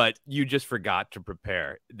 but you just forgot to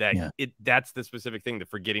prepare. That's the specific thing, the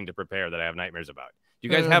forgetting to prepare, that I have nightmares about. Do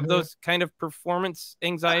you guys have those kind of performance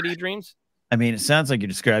anxiety dreams? I mean, it sounds like you're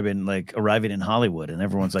describing like arriving in Hollywood and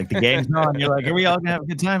everyone's like, the game's on. You're like, are we all gonna have a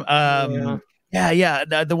good time? Yeah.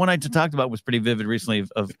 The one I just talked about was pretty vivid recently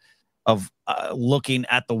of looking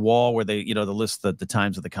at the wall where they, the list the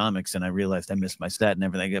times of the comics, and I realized I missed my stat and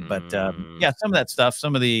everything. But yeah, some of that stuff,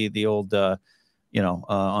 some of the old,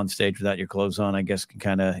 on stage without your clothes on, I guess can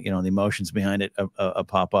kind of, the emotions behind it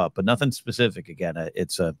pop up, but nothing specific. Again,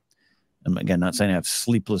 I'm again not saying I have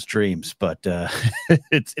sleepless dreams, but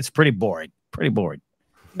it's pretty boring. Pretty boring.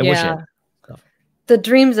 I wish I had. The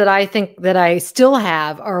dreams that I think that I still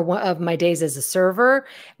have are one of my days as a server,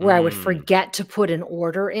 where I would forget to put an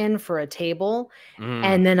order in for a table.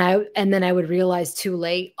 And then I would realize too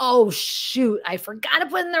late, oh shoot, I forgot to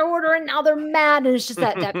put in their order, and now they're mad. And it's just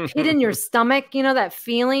that pit in your stomach, that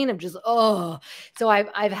feeling of just, oh. So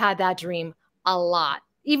I've had that dream a lot,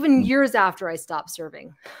 even years after I stopped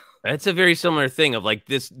serving. That's a very similar thing of like,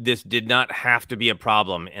 this did not have to be a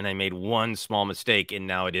problem, and I made one small mistake, and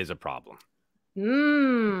now it is a problem.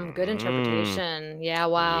 Good interpretation. Yeah.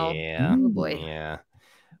 Wow. Yeah. Oh boy. Yeah.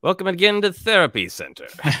 Welcome again to Therapy Center.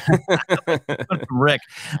 Rick,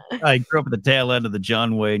 I grew up at the tail end of the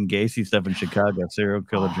John Wayne Gacy stuff in Chicago. Serial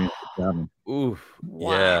killer dreams. Ooh.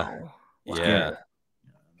 Wow. Yeah.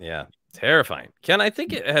 Yeah. Terrifying. Ken, I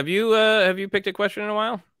think have you picked a question in a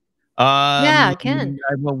while? Yeah, I can.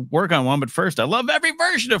 I will work on one, but first, I love every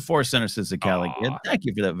version of ForceCenter, says the Callie. Thank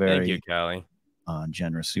you for that Thank you, Callie.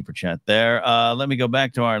 Generous super chat there. Let me go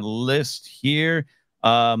back to our list here.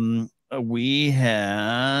 We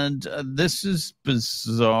had this is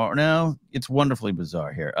bizarre. No, it's wonderfully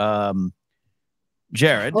bizarre here.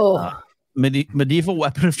 Jared, medieval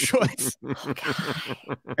weapon of choice.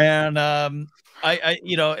 And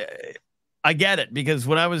I get it, because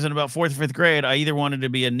when I was in about 4th or 5th grade, I either wanted to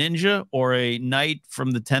be a ninja or a knight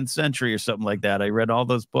from the 10th century or something like that. I read all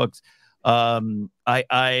those books. And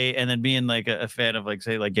then being like a fan of like,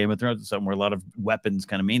 say, like Game of Thrones or something where a lot of weapons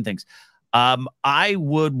kind of mean things. I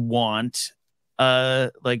would want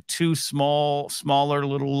like 2 smaller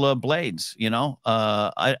little blades,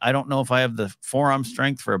 I don't know if I have the forearm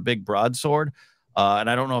strength for a big broadsword. And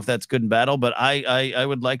I don't know if that's good in battle, but I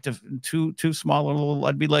would like to two smaller little,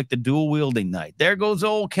 I'd be like the dual wielding knight. There goes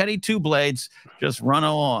old Kenny Two Blades, just run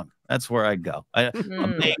along. That's where I'd go. I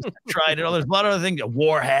tried it. There's a lot of other things. A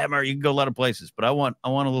Warhammer, you can go a lot of places, but I want a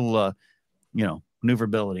little,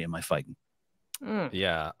 maneuverability in my fighting.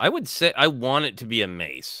 Yeah, I would say I want it to be a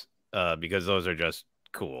mace, because those are just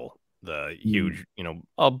cool. The huge,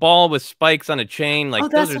 a ball with spikes on a chain. Like,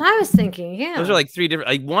 that's what I was thinking. Yeah, those are like 3 different.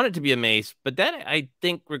 I want it to be a mace, but that I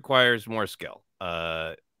think requires more skill.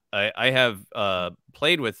 I have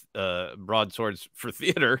played with broadswords for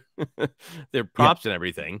theater. They're props and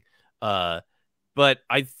everything. But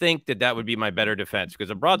I think that would be my better defense, because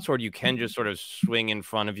a broadsword you can just sort of swing in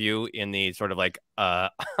front of you in the sort of like, I'm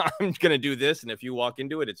going to do this, and if you walk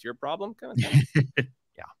into it, it's your problem kind of thing.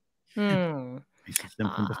 Hmm.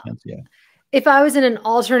 Defense, yeah. If I was in an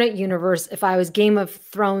alternate universe, if I was Game of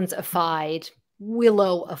Thrones-ified,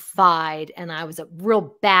 Willow-ified, and I was a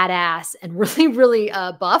real badass and really, really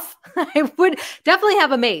buff, I would definitely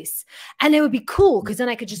have a mace. And it would be cool because then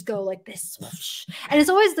I could just go like this. Whoosh. And it's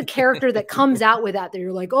always the character that comes out with that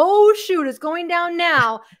you're like, oh, shoot, it's going down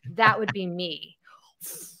now. That would be me.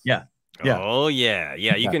 Yeah. Oh, yeah.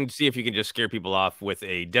 You can see if you can just scare people off with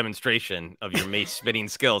a demonstration of your mace spitting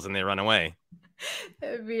skills and they run away.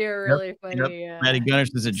 That'd be a really funny. Matty Gunners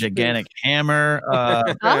is a gigantic hammer.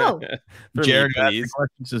 Jared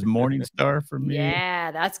says Morningstar for me. Yeah,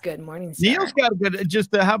 that's good. Morningstar. Neil's got a good.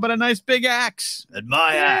 How about a nice big axe? At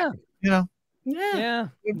my axe, Yeah,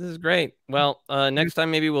 this is great. Well, next time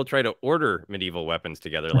maybe we'll try to order medieval weapons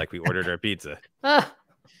together, like we ordered our pizza.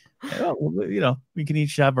 We can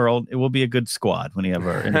each have our own. It will be a good squad when you have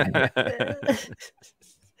our.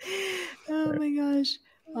 Oh my gosh.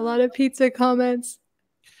 A lot of pizza comments.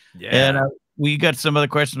 Yeah. And we got some other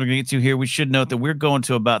questions we're going to get to here. We should note that we're going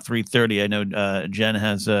to about 3:30. I know Jen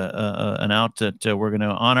has an out that we're going to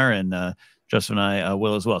honor, and Joseph and I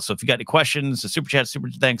will as well. So if you got any questions, super chat, super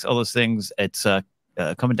thanks, all those things, it's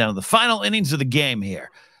coming down to the final innings of the game here.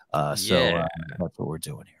 That's what we're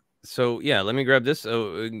doing here. So, yeah, let me grab this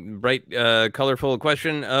bright, colorful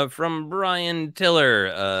question from Brian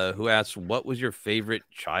Tiller, who asks, what was your favorite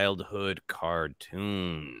childhood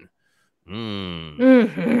cartoon?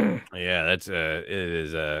 Yeah, it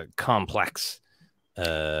is complex.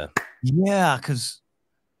 Yeah, because...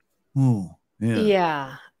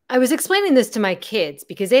 Yeah. I was explaining this to my kids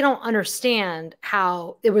because they don't understand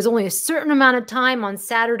how there was only a certain amount of time on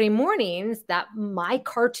Saturday mornings that my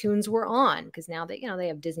cartoons were on, because now they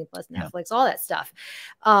have Disney Plus, Netflix, all that stuff.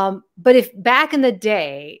 But if back in the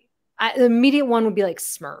day, the immediate one would be like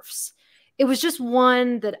Smurfs. It was just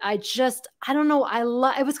one that I don't know.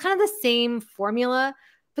 It was kind of the same formula,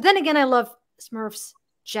 but then again, I love Smurfs,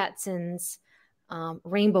 Jetsons,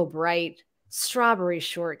 Rainbow Bright, Strawberry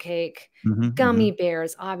Shortcake, Gummy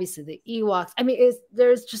Bears, obviously the Ewoks. I mean,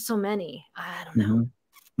 there's just so many. I don't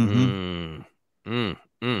know.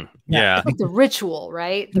 Yeah. It's like the ritual,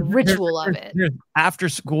 right? The ritual of it. After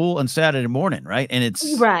school and Saturday morning, right? And it's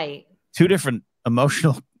two different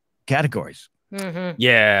emotional categories.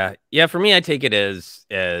 Yeah. For me, I take it as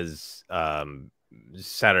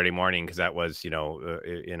Saturday morning, because that was,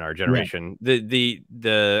 in our generation, the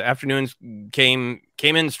afternoons came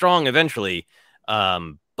in strong eventually.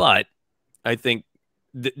 But I think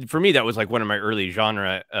for me, that was like one of my early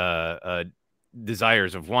genre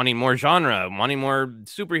desires of wanting more genre, wanting more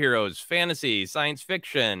superheroes, fantasy, science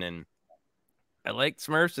fiction. And I like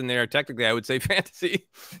Smurfs, and they are technically, I would say, fantasy.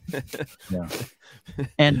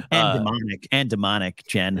 and demonic,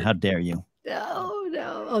 Jen. How dare you? No.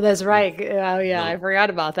 Oh, that's right. Oh, yeah. I forgot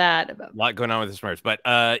about that. A lot going on with the Smurfs, but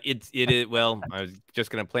it is. Well, I was just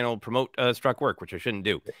going to plain old promote Struck Work, which I shouldn't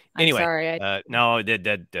do. Anyway, I'm sorry. No,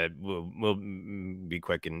 we'll be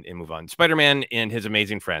quick and move on. Spider-Man and His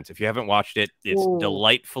Amazing Friends. If you haven't watched it, it's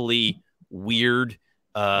delightfully weird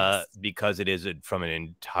because it is from an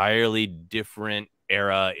entirely different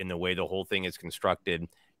era in the way the whole thing is constructed,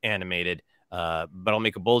 animated. But I'll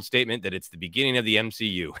make a bold statement that it's the beginning of the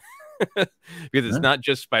MCU. Because it's not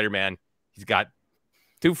just Spider-Man. He's got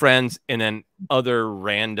two friends, and then other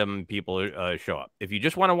random people show up. If you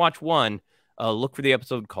just want to watch one, look for the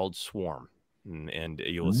episode called Swarm, and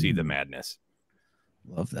you will see the madness.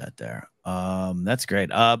 Love that there. That's great.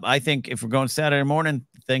 I think if we're going Saturday morning,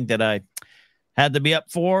 the thing that I had to be up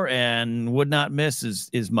for and would not miss is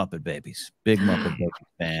Muppet Babies. Big Muppet Baby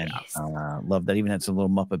fan. Love that. Even had some little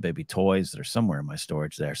Muppet Baby toys that are somewhere in my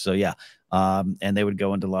storage there. So yeah. And they would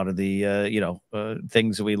go into a lot of the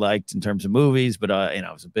things that we liked in terms of movies, but I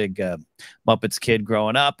was a big Muppets kid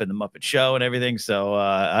growing up, and the Muppet Show and everything. So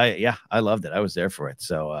I loved it. I was there for it.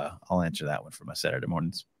 So I'll answer that one for my Saturday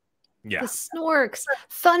mornings. Yeah. The Snorks,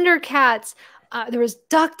 Thundercats. There was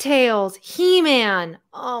DuckTales, He-Man.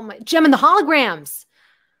 Oh my, Gem and the Holograms.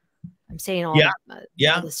 I'm saying all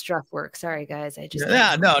the Struck Work. Sorry, guys. I just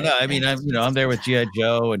no. I mean, I'm there with G.I.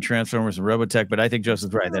 Joe and Transformers and Robotech, but I think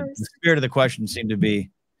Joseph's right. That the spirit of the question seemed to be: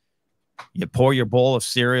 you pour your bowl of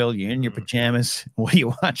cereal, you're in your pajamas. What are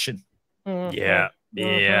you watching? Yeah.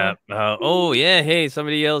 Hey,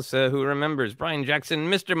 somebody else who remembers Brian Jackson,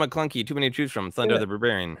 Mr. McClunky, too many to choose from, Thunder the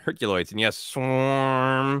Barbarian, Herculoids, and yes,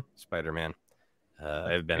 Swarm, Spider-Man.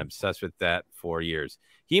 I've been obsessed with that for years.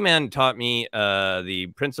 He-Man taught me the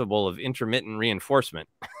principle of intermittent reinforcement.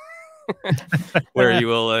 where you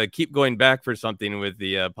will keep going back for something with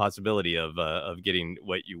the possibility of getting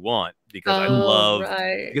what you want, because I love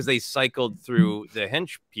because they cycled through the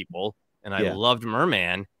hench people, and I loved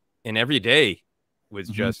Merman, and every day was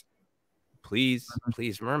just please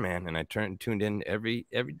Merman, and I tuned in every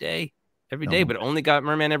day, but only got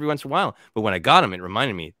Merman every once in a while. But when I got him, it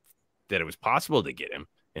reminded me that it was possible to get him,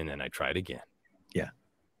 and then I tried again.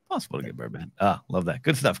 Possible to get Merman. Love that.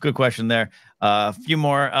 Good stuff. Good question there. A few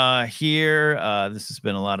more here. This has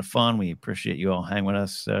been a lot of fun. We appreciate you all hanging with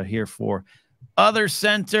us here for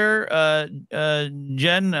OtherCenter.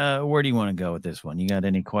 Jen, where do you want to go with this one? You got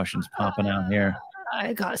any questions popping out here?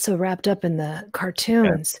 I got so wrapped up in the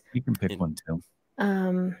cartoons. Yeah, you can pick one too.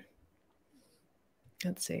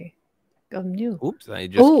 Let's see. New. Oops, I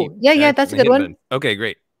just yeah, that's a good one. Okay,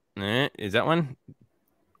 great. Is that one?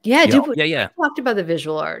 Yeah, yeah. We talked about the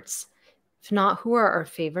visual arts. If not, who are our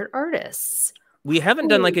favorite artists? We haven't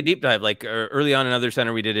done like a deep dive. Like early on in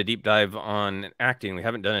OtherCenter, we did a deep dive on acting. We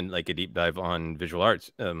haven't done like a deep dive on visual arts.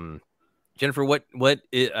 Jennifer, what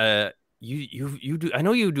you do? I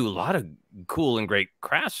know you do a lot of cool and great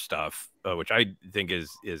craft stuff, which I think is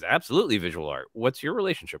absolutely visual art. What's your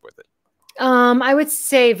relationship with it? I would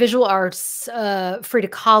say visual arts, Frida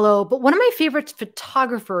Kahlo, but one of my favorite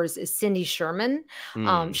photographers is Cindy Sherman.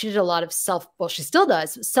 She did a lot of she still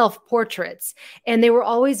does self-portraits, and they were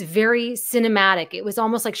always very cinematic. It was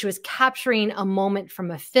almost like she was capturing a moment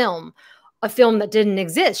from a film that didn't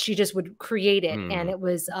exist. She just would create it. And it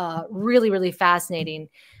was really, really fascinating.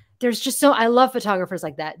 There's just I love photographers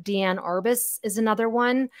like that. Deanne Arbus is another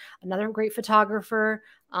one, another great photographer.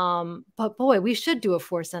 But boy, we should do a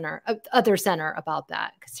OtherCenter about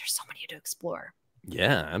that, because there's so many to explore.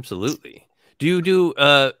 Yeah, absolutely. Do you do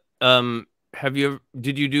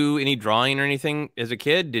did you do any drawing or anything as a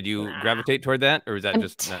kid? Did you gravitate toward that, or is that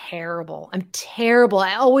just terrible? I'm terrible.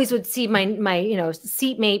 I always would see my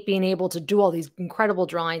seatmate being able to do all these incredible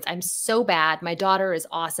drawings. I'm so bad. My daughter is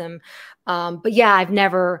awesome. But yeah, I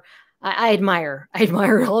admire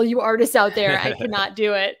all you artists out there. I cannot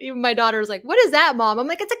do it. Even my daughter's like, "What is that, Mom?" I'm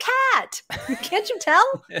like, "It's a cat. Can't you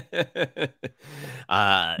tell?"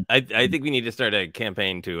 I think we need to start a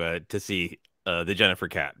campaign to see the Jennifer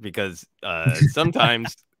cat, because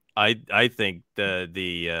sometimes I think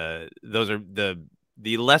those are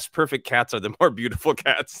the less perfect cats are the more beautiful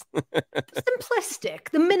cats. The simplistic,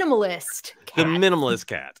 the minimalist cat. The minimalist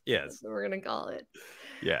cat. Yes, that's what we're gonna call it.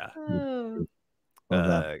 Yeah.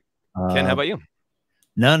 Ken, how about you?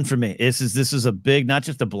 None for me. This is a big, not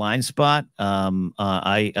just a blind spot.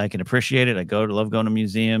 I can appreciate it. I love going to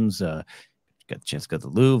museums. Got the chance to go to the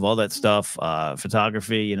Louvre, all that stuff.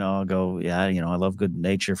 Photography, I'll go. Yeah, I love good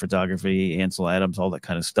nature photography, Ansel Adams, all that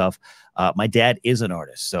kind of stuff. My dad is an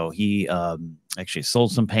artist, so he actually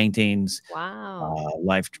sold some paintings. Wow.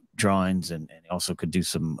 Life drawings, and he also could do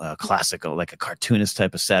some classical, like a cartoonist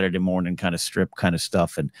type of Saturday morning kind of strip kind of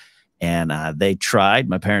stuff. And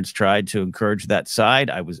my parents tried to encourage that side.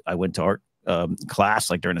 I went to art class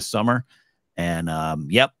like during the summer, and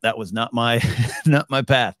that was not my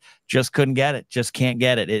path. Just couldn't get it. Just can't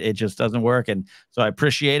get it. It just doesn't work. And so I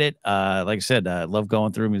appreciate it. Like I said, I love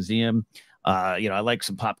going through a museum. I like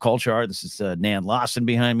some pop culture art. This is Nan Lawson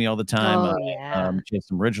behind me all the time. Oh, yeah. She has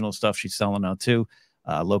some original stuff she's selling now too.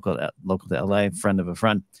 Local to LA, friend of a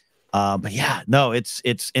friend. But yeah, no, it's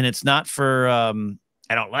not for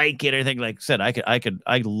I don't like it or anything. Like I said,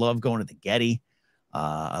 I love going to the Getty.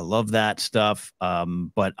 I love that stuff.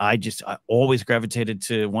 But I always gravitated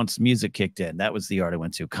to, once music kicked in, that was the art I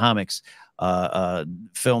went to. Comics,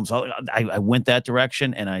 films. I went that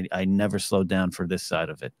direction, and I never slowed down for this side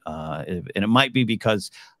of it. And it might be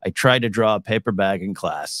because I tried to draw a paper bag in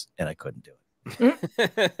class and I couldn't do it.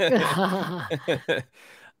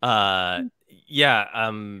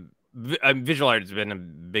 Visual art has been a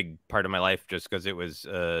big part of my life, just because it was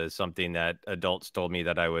something that adults told me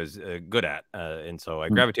that I was good at, and so I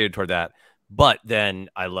gravitated toward that. But then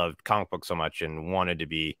I loved comic books so much and wanted to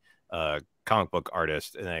be a comic book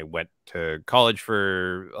artist, and I went to college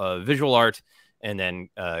for visual art, and then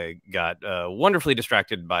got wonderfully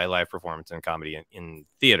distracted by live performance and comedy in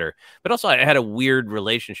theater. But also, I had a weird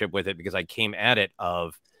relationship with it, because I came at it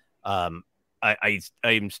of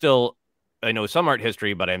I know some art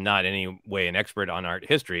history, but I'm not in any way an expert on art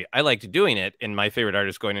history. I liked doing it, and my favorite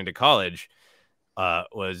artist going into college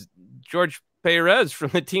was George Perez from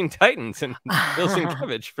the Teen Titans, and Bill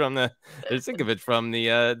Sienkiewicz from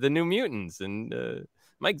the New Mutants, and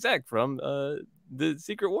Mike Zeck from the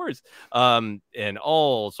Secret Wars, and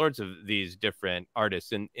all sorts of these different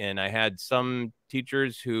artists. And I had some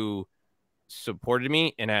teachers who supported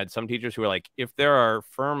me, and I had some teachers who were like, if there are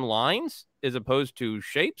firm lines as opposed to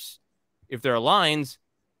shapes, If there are lines,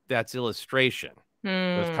 that's illustration.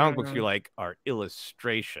 Those comic books you Mm. like are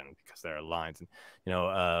illustration because there are lines. And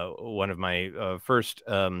one of my first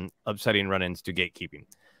upsetting run-ins to gatekeeping.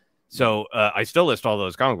 So I still list all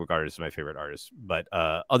those comic book artists as my favorite artists, but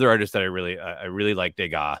other artists that I really like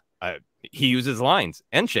Degas. He uses lines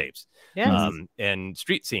and shapes, Yes. and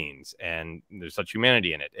street scenes, and there's such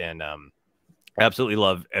humanity in it. And I absolutely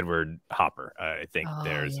love Edward Hopper. I think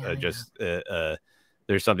there's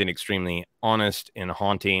there's something extremely honest and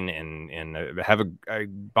haunting, and I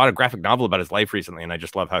bought a graphic novel about his life recently, and I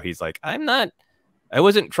just love how he's like, I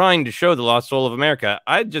wasn't trying to show the lost soul of America.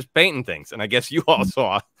 I'm just painting things. And I guess you all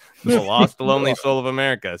saw the lost, lonely soul of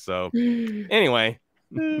America. So anyway,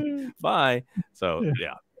 bye. So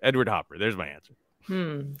yeah, Edward Hopper. There's my answer.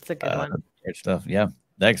 It's a good one. Great stuff. Yeah.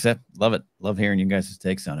 That's it. Love it. Love hearing you guys'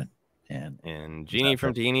 takes on it. And Jeannie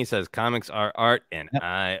from Tahini says comics are art, and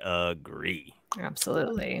I agree.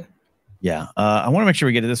 Absolutely. Yeah, I want to make sure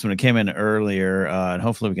we get to this one. It came in earlier, and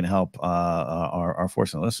hopefully we can help our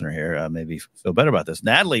ForceCenter listener here maybe feel better about this.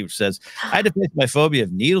 Natalie says, I had to face my phobia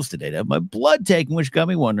of needles today to have my blood taken, which got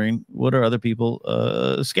me wondering, what are other people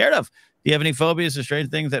scared of? Do you have any phobias or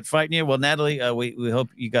strange things that frighten you? Well, Natalie, we hope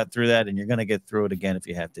you got through that, and you're going to get through it again if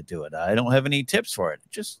you have to do it. I don't have any tips for it.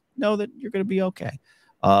 Just know that you're going to be okay.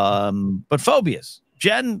 But phobias.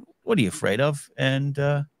 Jen, what are you afraid of? And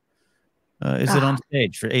is it on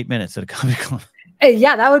stage for 8 minutes at a Comic Con?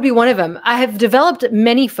 Yeah, that would be one of them. I have developed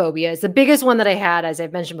many phobias. The biggest one that I had, as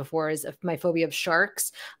I've mentioned before, is my phobia of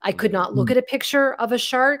sharks. I could not look at a picture of a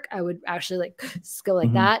shark. I would actually go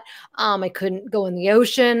like that. I couldn't go in the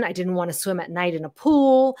ocean. I didn't want to swim at night in a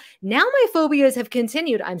pool. Now my phobias have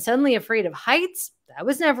continued. I'm suddenly afraid of heights. That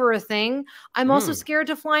was never a thing. I'm also scared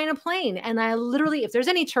to fly in a plane. And I literally, if there's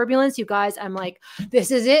any turbulence, you guys, I'm like,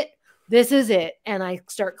 this is it. This is it. And I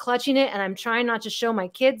start clutching it, and I'm trying not to show my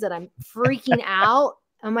kids that I'm freaking out.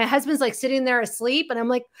 And my husband's like sitting there asleep, and I'm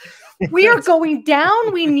like, we are going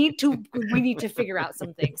down. We need to figure out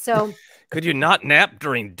something. So could you not nap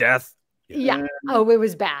during death? Yeah. Oh, it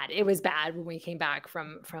was bad. It was bad when we came back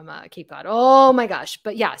from Cape Cod. Oh my gosh.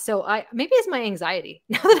 But yeah, so maybe it's my anxiety.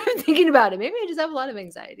 Now that I'm thinking about it, maybe I just have a lot of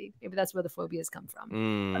anxiety. Maybe that's where the phobias come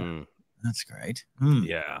from. That's great.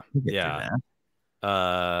 Yeah. Yeah.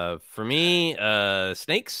 For me,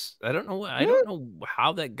 snakes. I don't know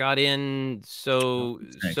how that got in so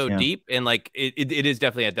deep, and like it is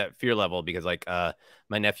definitely at that fear level because like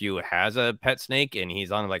my nephew has a pet snake, and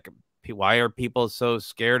he's on like, why are people so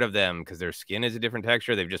scared of them? Because their skin is a different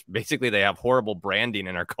texture. They've just basically they have horrible branding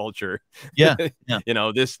in our culture. Yeah. You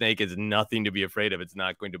know, this snake is nothing to be afraid of. It's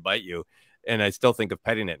not going to bite you. And I still think of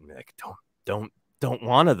petting it and like don't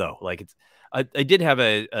want to though. Like it's. I did have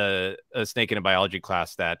a snake in a biology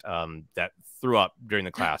class that threw up during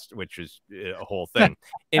the class, which is a whole thing.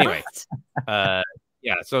 Anyway, yeah.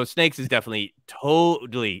 So snakes is definitely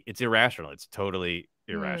it's irrational. It's totally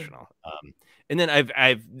irrational. And then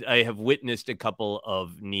I have witnessed a couple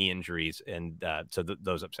of knee injuries, and so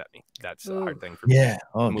those upset me. That's a hard thing for me. Yeah.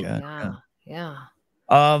 Oh god. Yeah.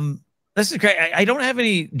 This is great. I don't have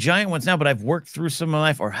any giant ones now, but I've worked through some of my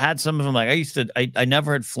life or had some of them. Like I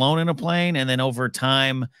never had flown in a plane. And then over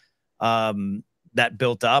time, that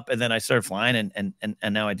built up, and then I started flying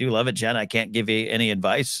and now I do love it. Jen, I can't give you any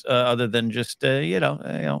advice other than just,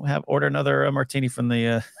 order another martini from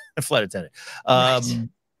the flight attendant. Right.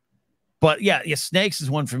 But yeah, snakes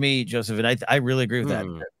is one for me, Joseph. And I really agree with that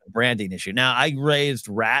branding issue. Now, I raised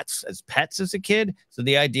rats as pets as a kid. So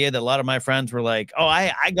the idea that a lot of my friends were like, oh,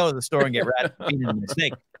 I go to the store and get rat feed and a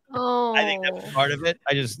snake. Oh, I think that was part of it.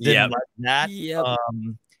 I just didn't like that. Yep.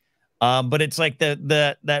 But it's like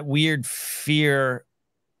that weird fear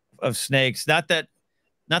of snakes. Not that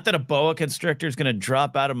a boa constrictor is going to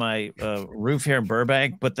drop out of my roof here in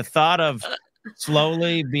Burbank, but the thought of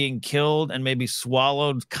slowly being killed and maybe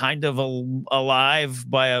swallowed kind of alive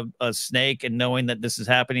by a snake, and knowing that this is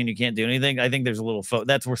happening, you can't do anything. I think there's a little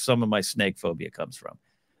that's where some of my snake phobia comes from.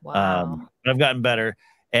 Wow. But I've gotten better.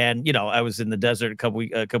 And I was in the desert a couple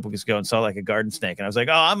weeks ago and saw like a garden snake, and I was like,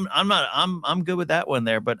 oh, I'm good with that one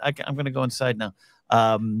there, but I'm gonna go inside now.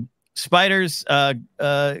 Spiders.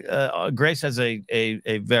 Grace has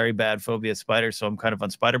a very bad phobia of spiders, so I'm kind of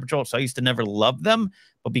on spider patrol. So I used to never love them,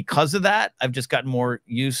 but because of that, I've just gotten more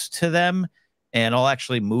used to them, and I'll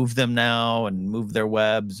actually move them now and move their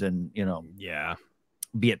webs, and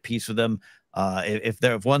be at peace with them.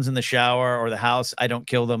 If one's in the shower or the house, I don't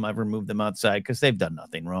kill them. I've removed them outside because they've done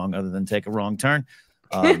nothing wrong other than take a wrong turn.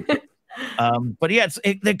 But yeah,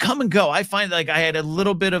 they come and go. I find like I had a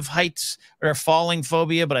little bit of heights or falling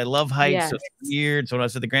phobia, but I love heights. Yes. So it's weird. So when I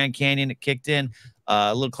was at the Grand Canyon, it kicked in.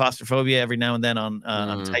 A little claustrophobia every now and then on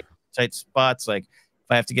tight tight spots. Like if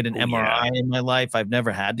I have to get an MRI in my life, I've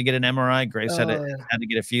never had to get an MRI. Grace had to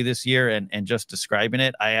get a few this year, and just describing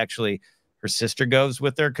it, her sister goes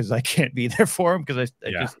with her because I can't be there for him because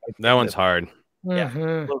that one's hard. Yeah,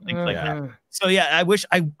 little things like that. So yeah, I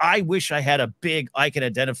wish I had a big I can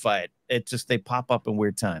identify it. It just they pop up in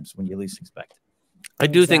weird times when you least expect it. I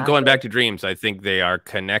do think going back to dreams, I think they are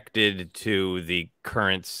connected to the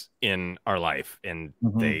currents in our life, and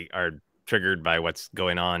they are triggered by what's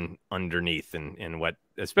going on underneath, and what,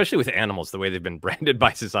 especially with animals, the way they've been branded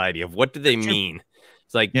by society of what do they mean.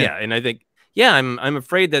 It's like and I think I'm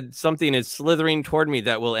afraid that something is slithering toward me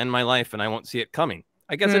that will end my life, and I won't see it coming.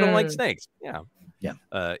 I guess I don't like snakes.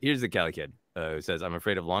 Here's the Cali kid who says, I'm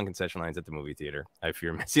afraid of long concession lines at the movie theater. I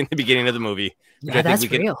fear missing the beginning of the movie, which I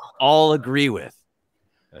think we can all agree with.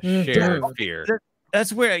 A shared fear.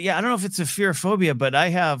 That's where, I don't know if it's a fear phobia, but I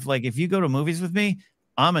have, like, if you go to movies with me,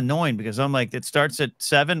 I'm annoying because I'm like, it starts at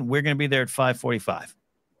 7. We're going to be there at 5:45.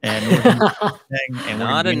 And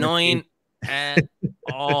not annoying at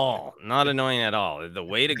all. Not annoying at all. The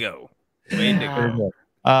way to go. Way to go.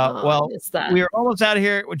 Well, we are almost out of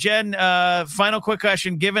here. Jen, final quick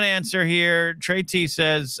question. Give an answer here. Trey T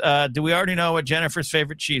says, do we already know what Jennifer's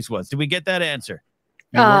favorite cheese was? Did we get that answer?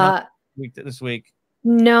 This week.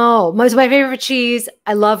 No. My favorite cheese,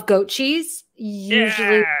 I love goat cheese.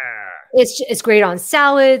 Usually it's great on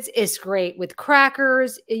salads. It's great with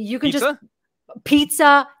crackers. You can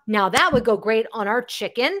pizza. Now that would go great on our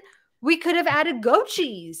chicken. We could have added goat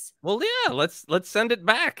cheese. Well, yeah, let's send it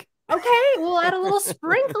back. Okay, we'll add a little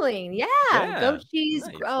sprinkling. Goat cheese.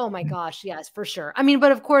 Nice. Oh my gosh, yes, for sure. I mean,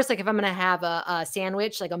 but of course, like if I'm gonna have a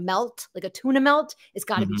sandwich, like a melt, like a tuna melt, it's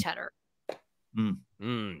got to be cheddar.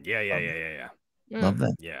 Yeah. Love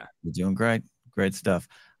that. Yeah, you're doing great stuff.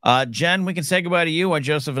 Jen, we can say goodbye to you while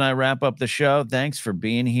Joseph and I wrap up the show. Thanks for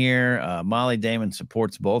being here. Molly Damon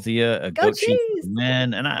supports both of you. Goat cheese,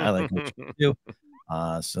 man, and I like goat cheese too.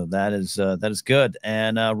 So that is good.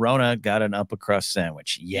 And Rona got an upper crust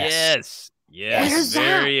sandwich. Yes.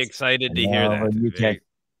 Very excited to hear that.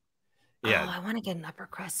 I want to get an upper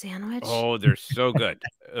crust sandwich. Oh, they're so good.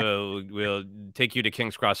 We'll take you to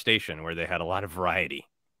King's Cross Station where they had a lot of variety.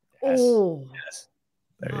 Yes.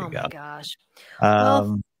 There you go. Oh my gosh.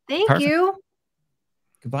 Well, thank you.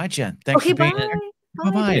 Goodbye, Jen. Thanks for being here.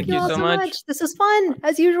 Bye. Thank you all so much. This was fun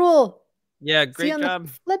as usual. Yeah, great job. On the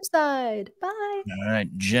flip side. Bye. All right,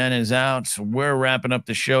 Jen is out. So we're wrapping up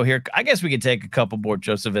the show here. I guess we could take a couple more,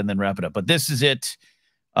 Joseph, and then wrap it up. But this is it.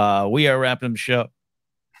 We are wrapping up the show.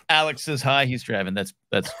 Alex says hi. He's driving. That's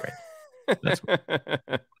great. That's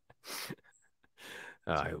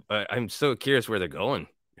I'm so curious where they're going.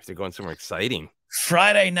 If they're going somewhere exciting.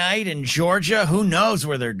 Friday night in Georgia. Who knows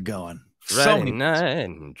where they're going? Friday night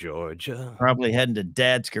in Georgia. Probably heading to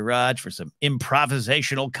Dad's garage for some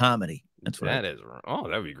improvisational comedy. That's what that is. Oh,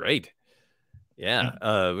 that would be great.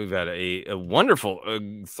 Yeah. We've got a wonderful,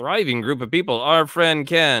 thriving group of people. Our friend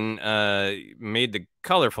Ken made the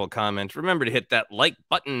colorful comment. Remember to hit that like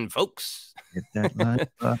button, folks. Hit that like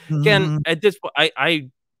button. Ken, at this point, I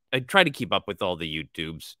try to keep up with all the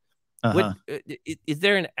YouTubes. Is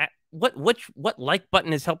there what like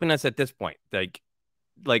button is helping us at this point? Like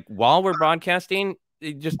while we're broadcasting,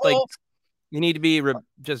 just like you need to be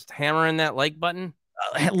just hammering that like button.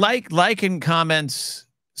 Like and comments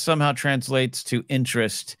somehow translates to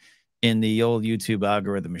interest in the old YouTube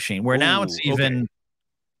algorithm machine, where now it's even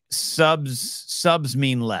subs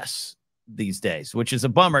mean less these days, which is a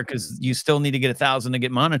bummer because you still need to get 1,000 to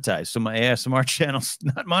get monetized. So my ASMR channel's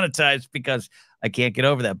not monetized because I can't get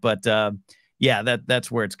over that. But that's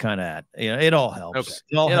where it's kind of at. It all helps. Okay.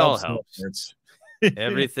 It all helps.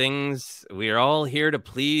 We're all here to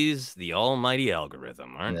please the almighty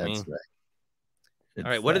algorithm, aren't we? That's right. All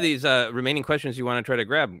right. What are these remaining questions you want to try to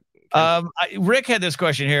grab? Rick had this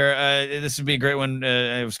question here. This would be a great one.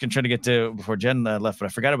 I was going to try to get to before Jen left, but I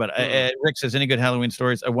forgot about it. Rick says, any good Halloween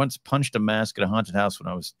stories? I once punched a mask at a haunted house when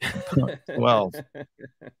I was 12.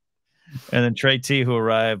 And then Trey T, who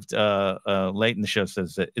arrived late in the show,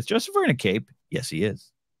 says, is Joseph wearing a cape? Yes, he is.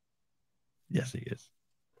 Yes, he is.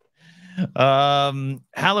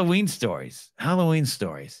 Halloween stories.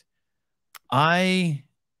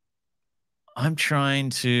 I'm trying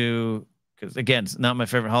to, because again, it's not my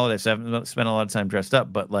favorite holiday, so I haven't spent a lot of time dressed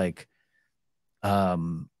up, but like, I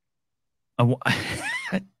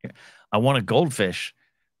want a goldfish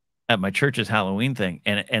at my church's Halloween thing,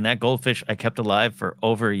 and that goldfish I kept alive for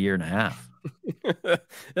over a year and a half.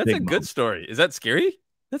 That's a good story. Is that scary?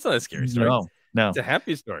 That's not a scary story. No, it's a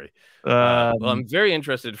happy story. Well, I'm very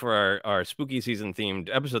interested for our spooky season themed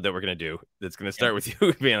episode that we're going to do. That's going to start with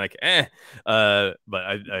you being like, but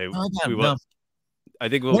I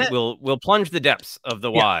think we'll plunge the depths of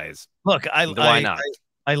the whys. Look, why not?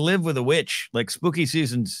 I live with a witch. Like, spooky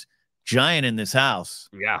season's giant in this house.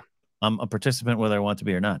 Yeah. I'm a participant whether I want to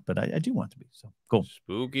be or not, but I do want to be. So cool.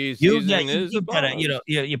 Spooky season is a gotta,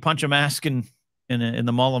 you punch a mask in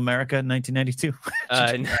the Mall of America in 1992.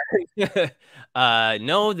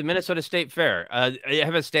 No, the Minnesota State Fair. I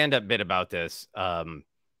have a stand-up bit about this,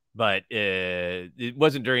 but it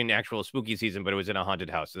wasn't during the actual spooky season, but it was in a haunted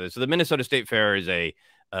house. So the Minnesota State Fair is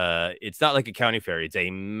it's not like a county fair. It's a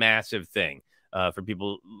massive thing. For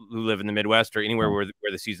people who live in the Midwest or anywhere where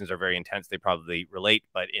the seasons are very intense, they probably relate.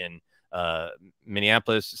 But in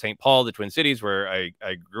Minneapolis, St. Paul, the Twin Cities, where I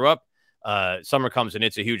grew up, summer comes and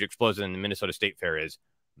it's a huge explosion, and the Minnesota State Fair is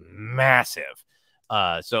massive.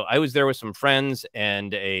 So I was there with some friends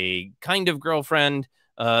and a kind of girlfriend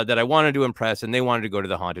that I wanted to impress, and they wanted to go to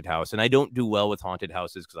the haunted house. And I don't do well with haunted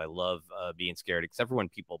houses because I love being scared, except for when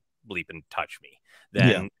people bleep and touch me.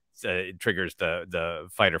 Then it triggers the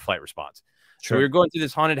fight or flight response. Sure. So we were going through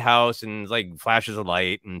this haunted house, and like flashes of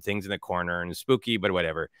light and things in the corner, and spooky, but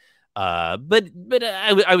whatever. But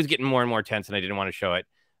I was getting more and more tense, and I didn't want to show it.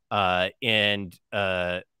 And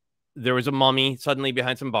there was a mummy suddenly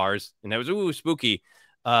behind some bars, and that was spooky.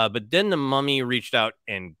 But then the mummy reached out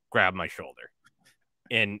and grabbed my shoulder,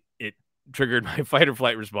 and it triggered my fight or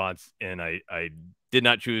flight response, and I did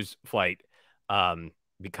not choose flight.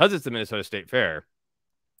 Because it's the Minnesota State Fair.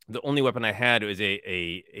 The only weapon I had was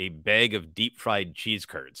a bag of deep fried cheese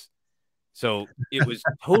curds. So it was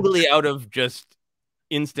totally out of just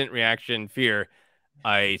instant reaction fear.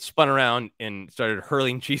 I spun around and started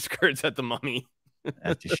hurling cheese curds at the mummy.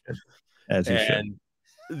 As you should. As you should.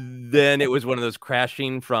 Then it was one of those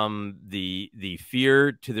crashing from the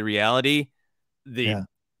fear to the reality.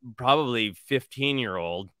 Probably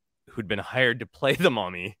 15-year-old who'd been hired to play the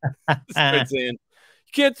mummy started saying,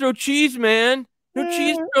 "You can't throw cheese, man. No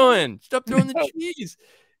cheese throwing. Stop throwing the cheese."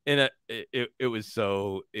 And it was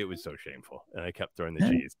so shameful. And I kept throwing the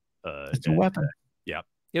cheese. It's a weapon. Yeah.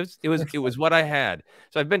 It was what I had.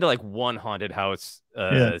 So I've been to like one haunted house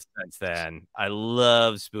since then. I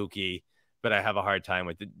love spooky, but I have a hard time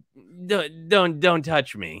with it. Don't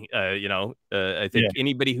touch me. I think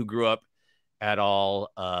anybody who grew up at all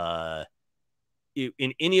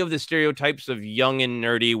in any of the stereotypes of young and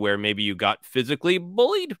nerdy where maybe you got physically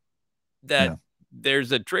bullied,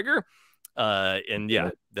 there's a trigger. The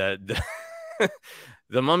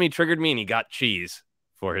mummy triggered me, and he got cheese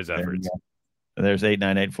for his efforts. There's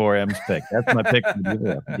 898-4M's pick. That's my pick.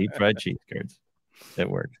 Deep fried cheese curds. It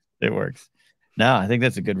works. It works. No, I think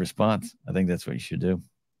that's a good response. I think that's what you should do.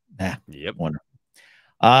 Yep. Wonderful.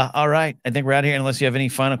 All right. I think we're out here. Unless you have any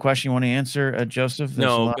final question you want to answer, Joseph.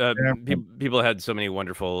 No, people had so many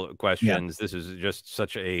wonderful questions. This is just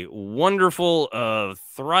such a wonderful,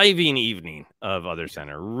 thriving evening of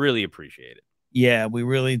OtherCenter. Really appreciate it. Yeah, we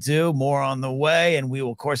really do. More on the way. And we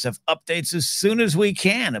will, of course, have updates as soon as we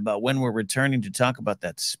can about when we're returning to talk about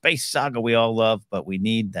that space saga we all love. But we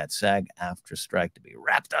need that SAG-AFTRA strike to be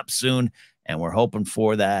wrapped up soon. And we're hoping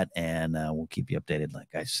for that. And we'll keep you updated,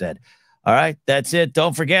 like I said. All right, that's it.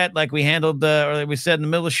 Don't forget, like we handled, or like we said in the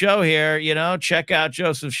middle of the show here, check out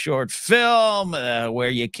Joseph's short film where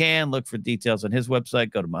you can. Look for details on his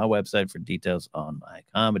website. Go to my website for details on my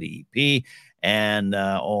comedy EP and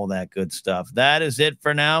all that good stuff. That is it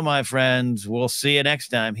for now, my friends. We'll see you next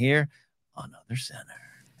time here on OtherCenter.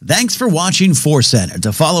 Thanks for watching ForceCenter.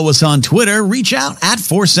 To follow us on Twitter, reach out at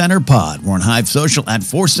ForceCenterPod. We're on Hive Social at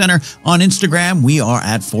ForceCenter. On Instagram, we are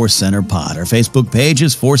at ForceCenterPod. Our Facebook page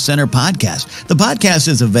is ForceCenter Podcast. The podcast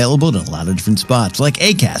is available in a lot of different spots like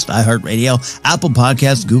Acast, iHeartRadio, Apple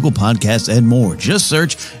Podcasts, Google Podcasts, and more. Just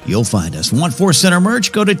search, you'll find us. Want ForceCenter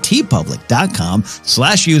merch? Go to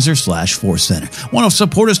tpublic.com/user/ForceCenter. Want to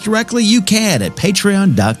support us directly? You can at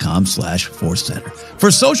patreon.com/ForceCenter. For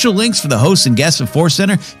social links for the hosts and guests of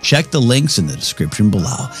ForceCenter, check the links in the description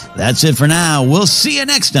below. That's it for now. We'll see you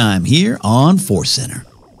next time here on ForceCenter.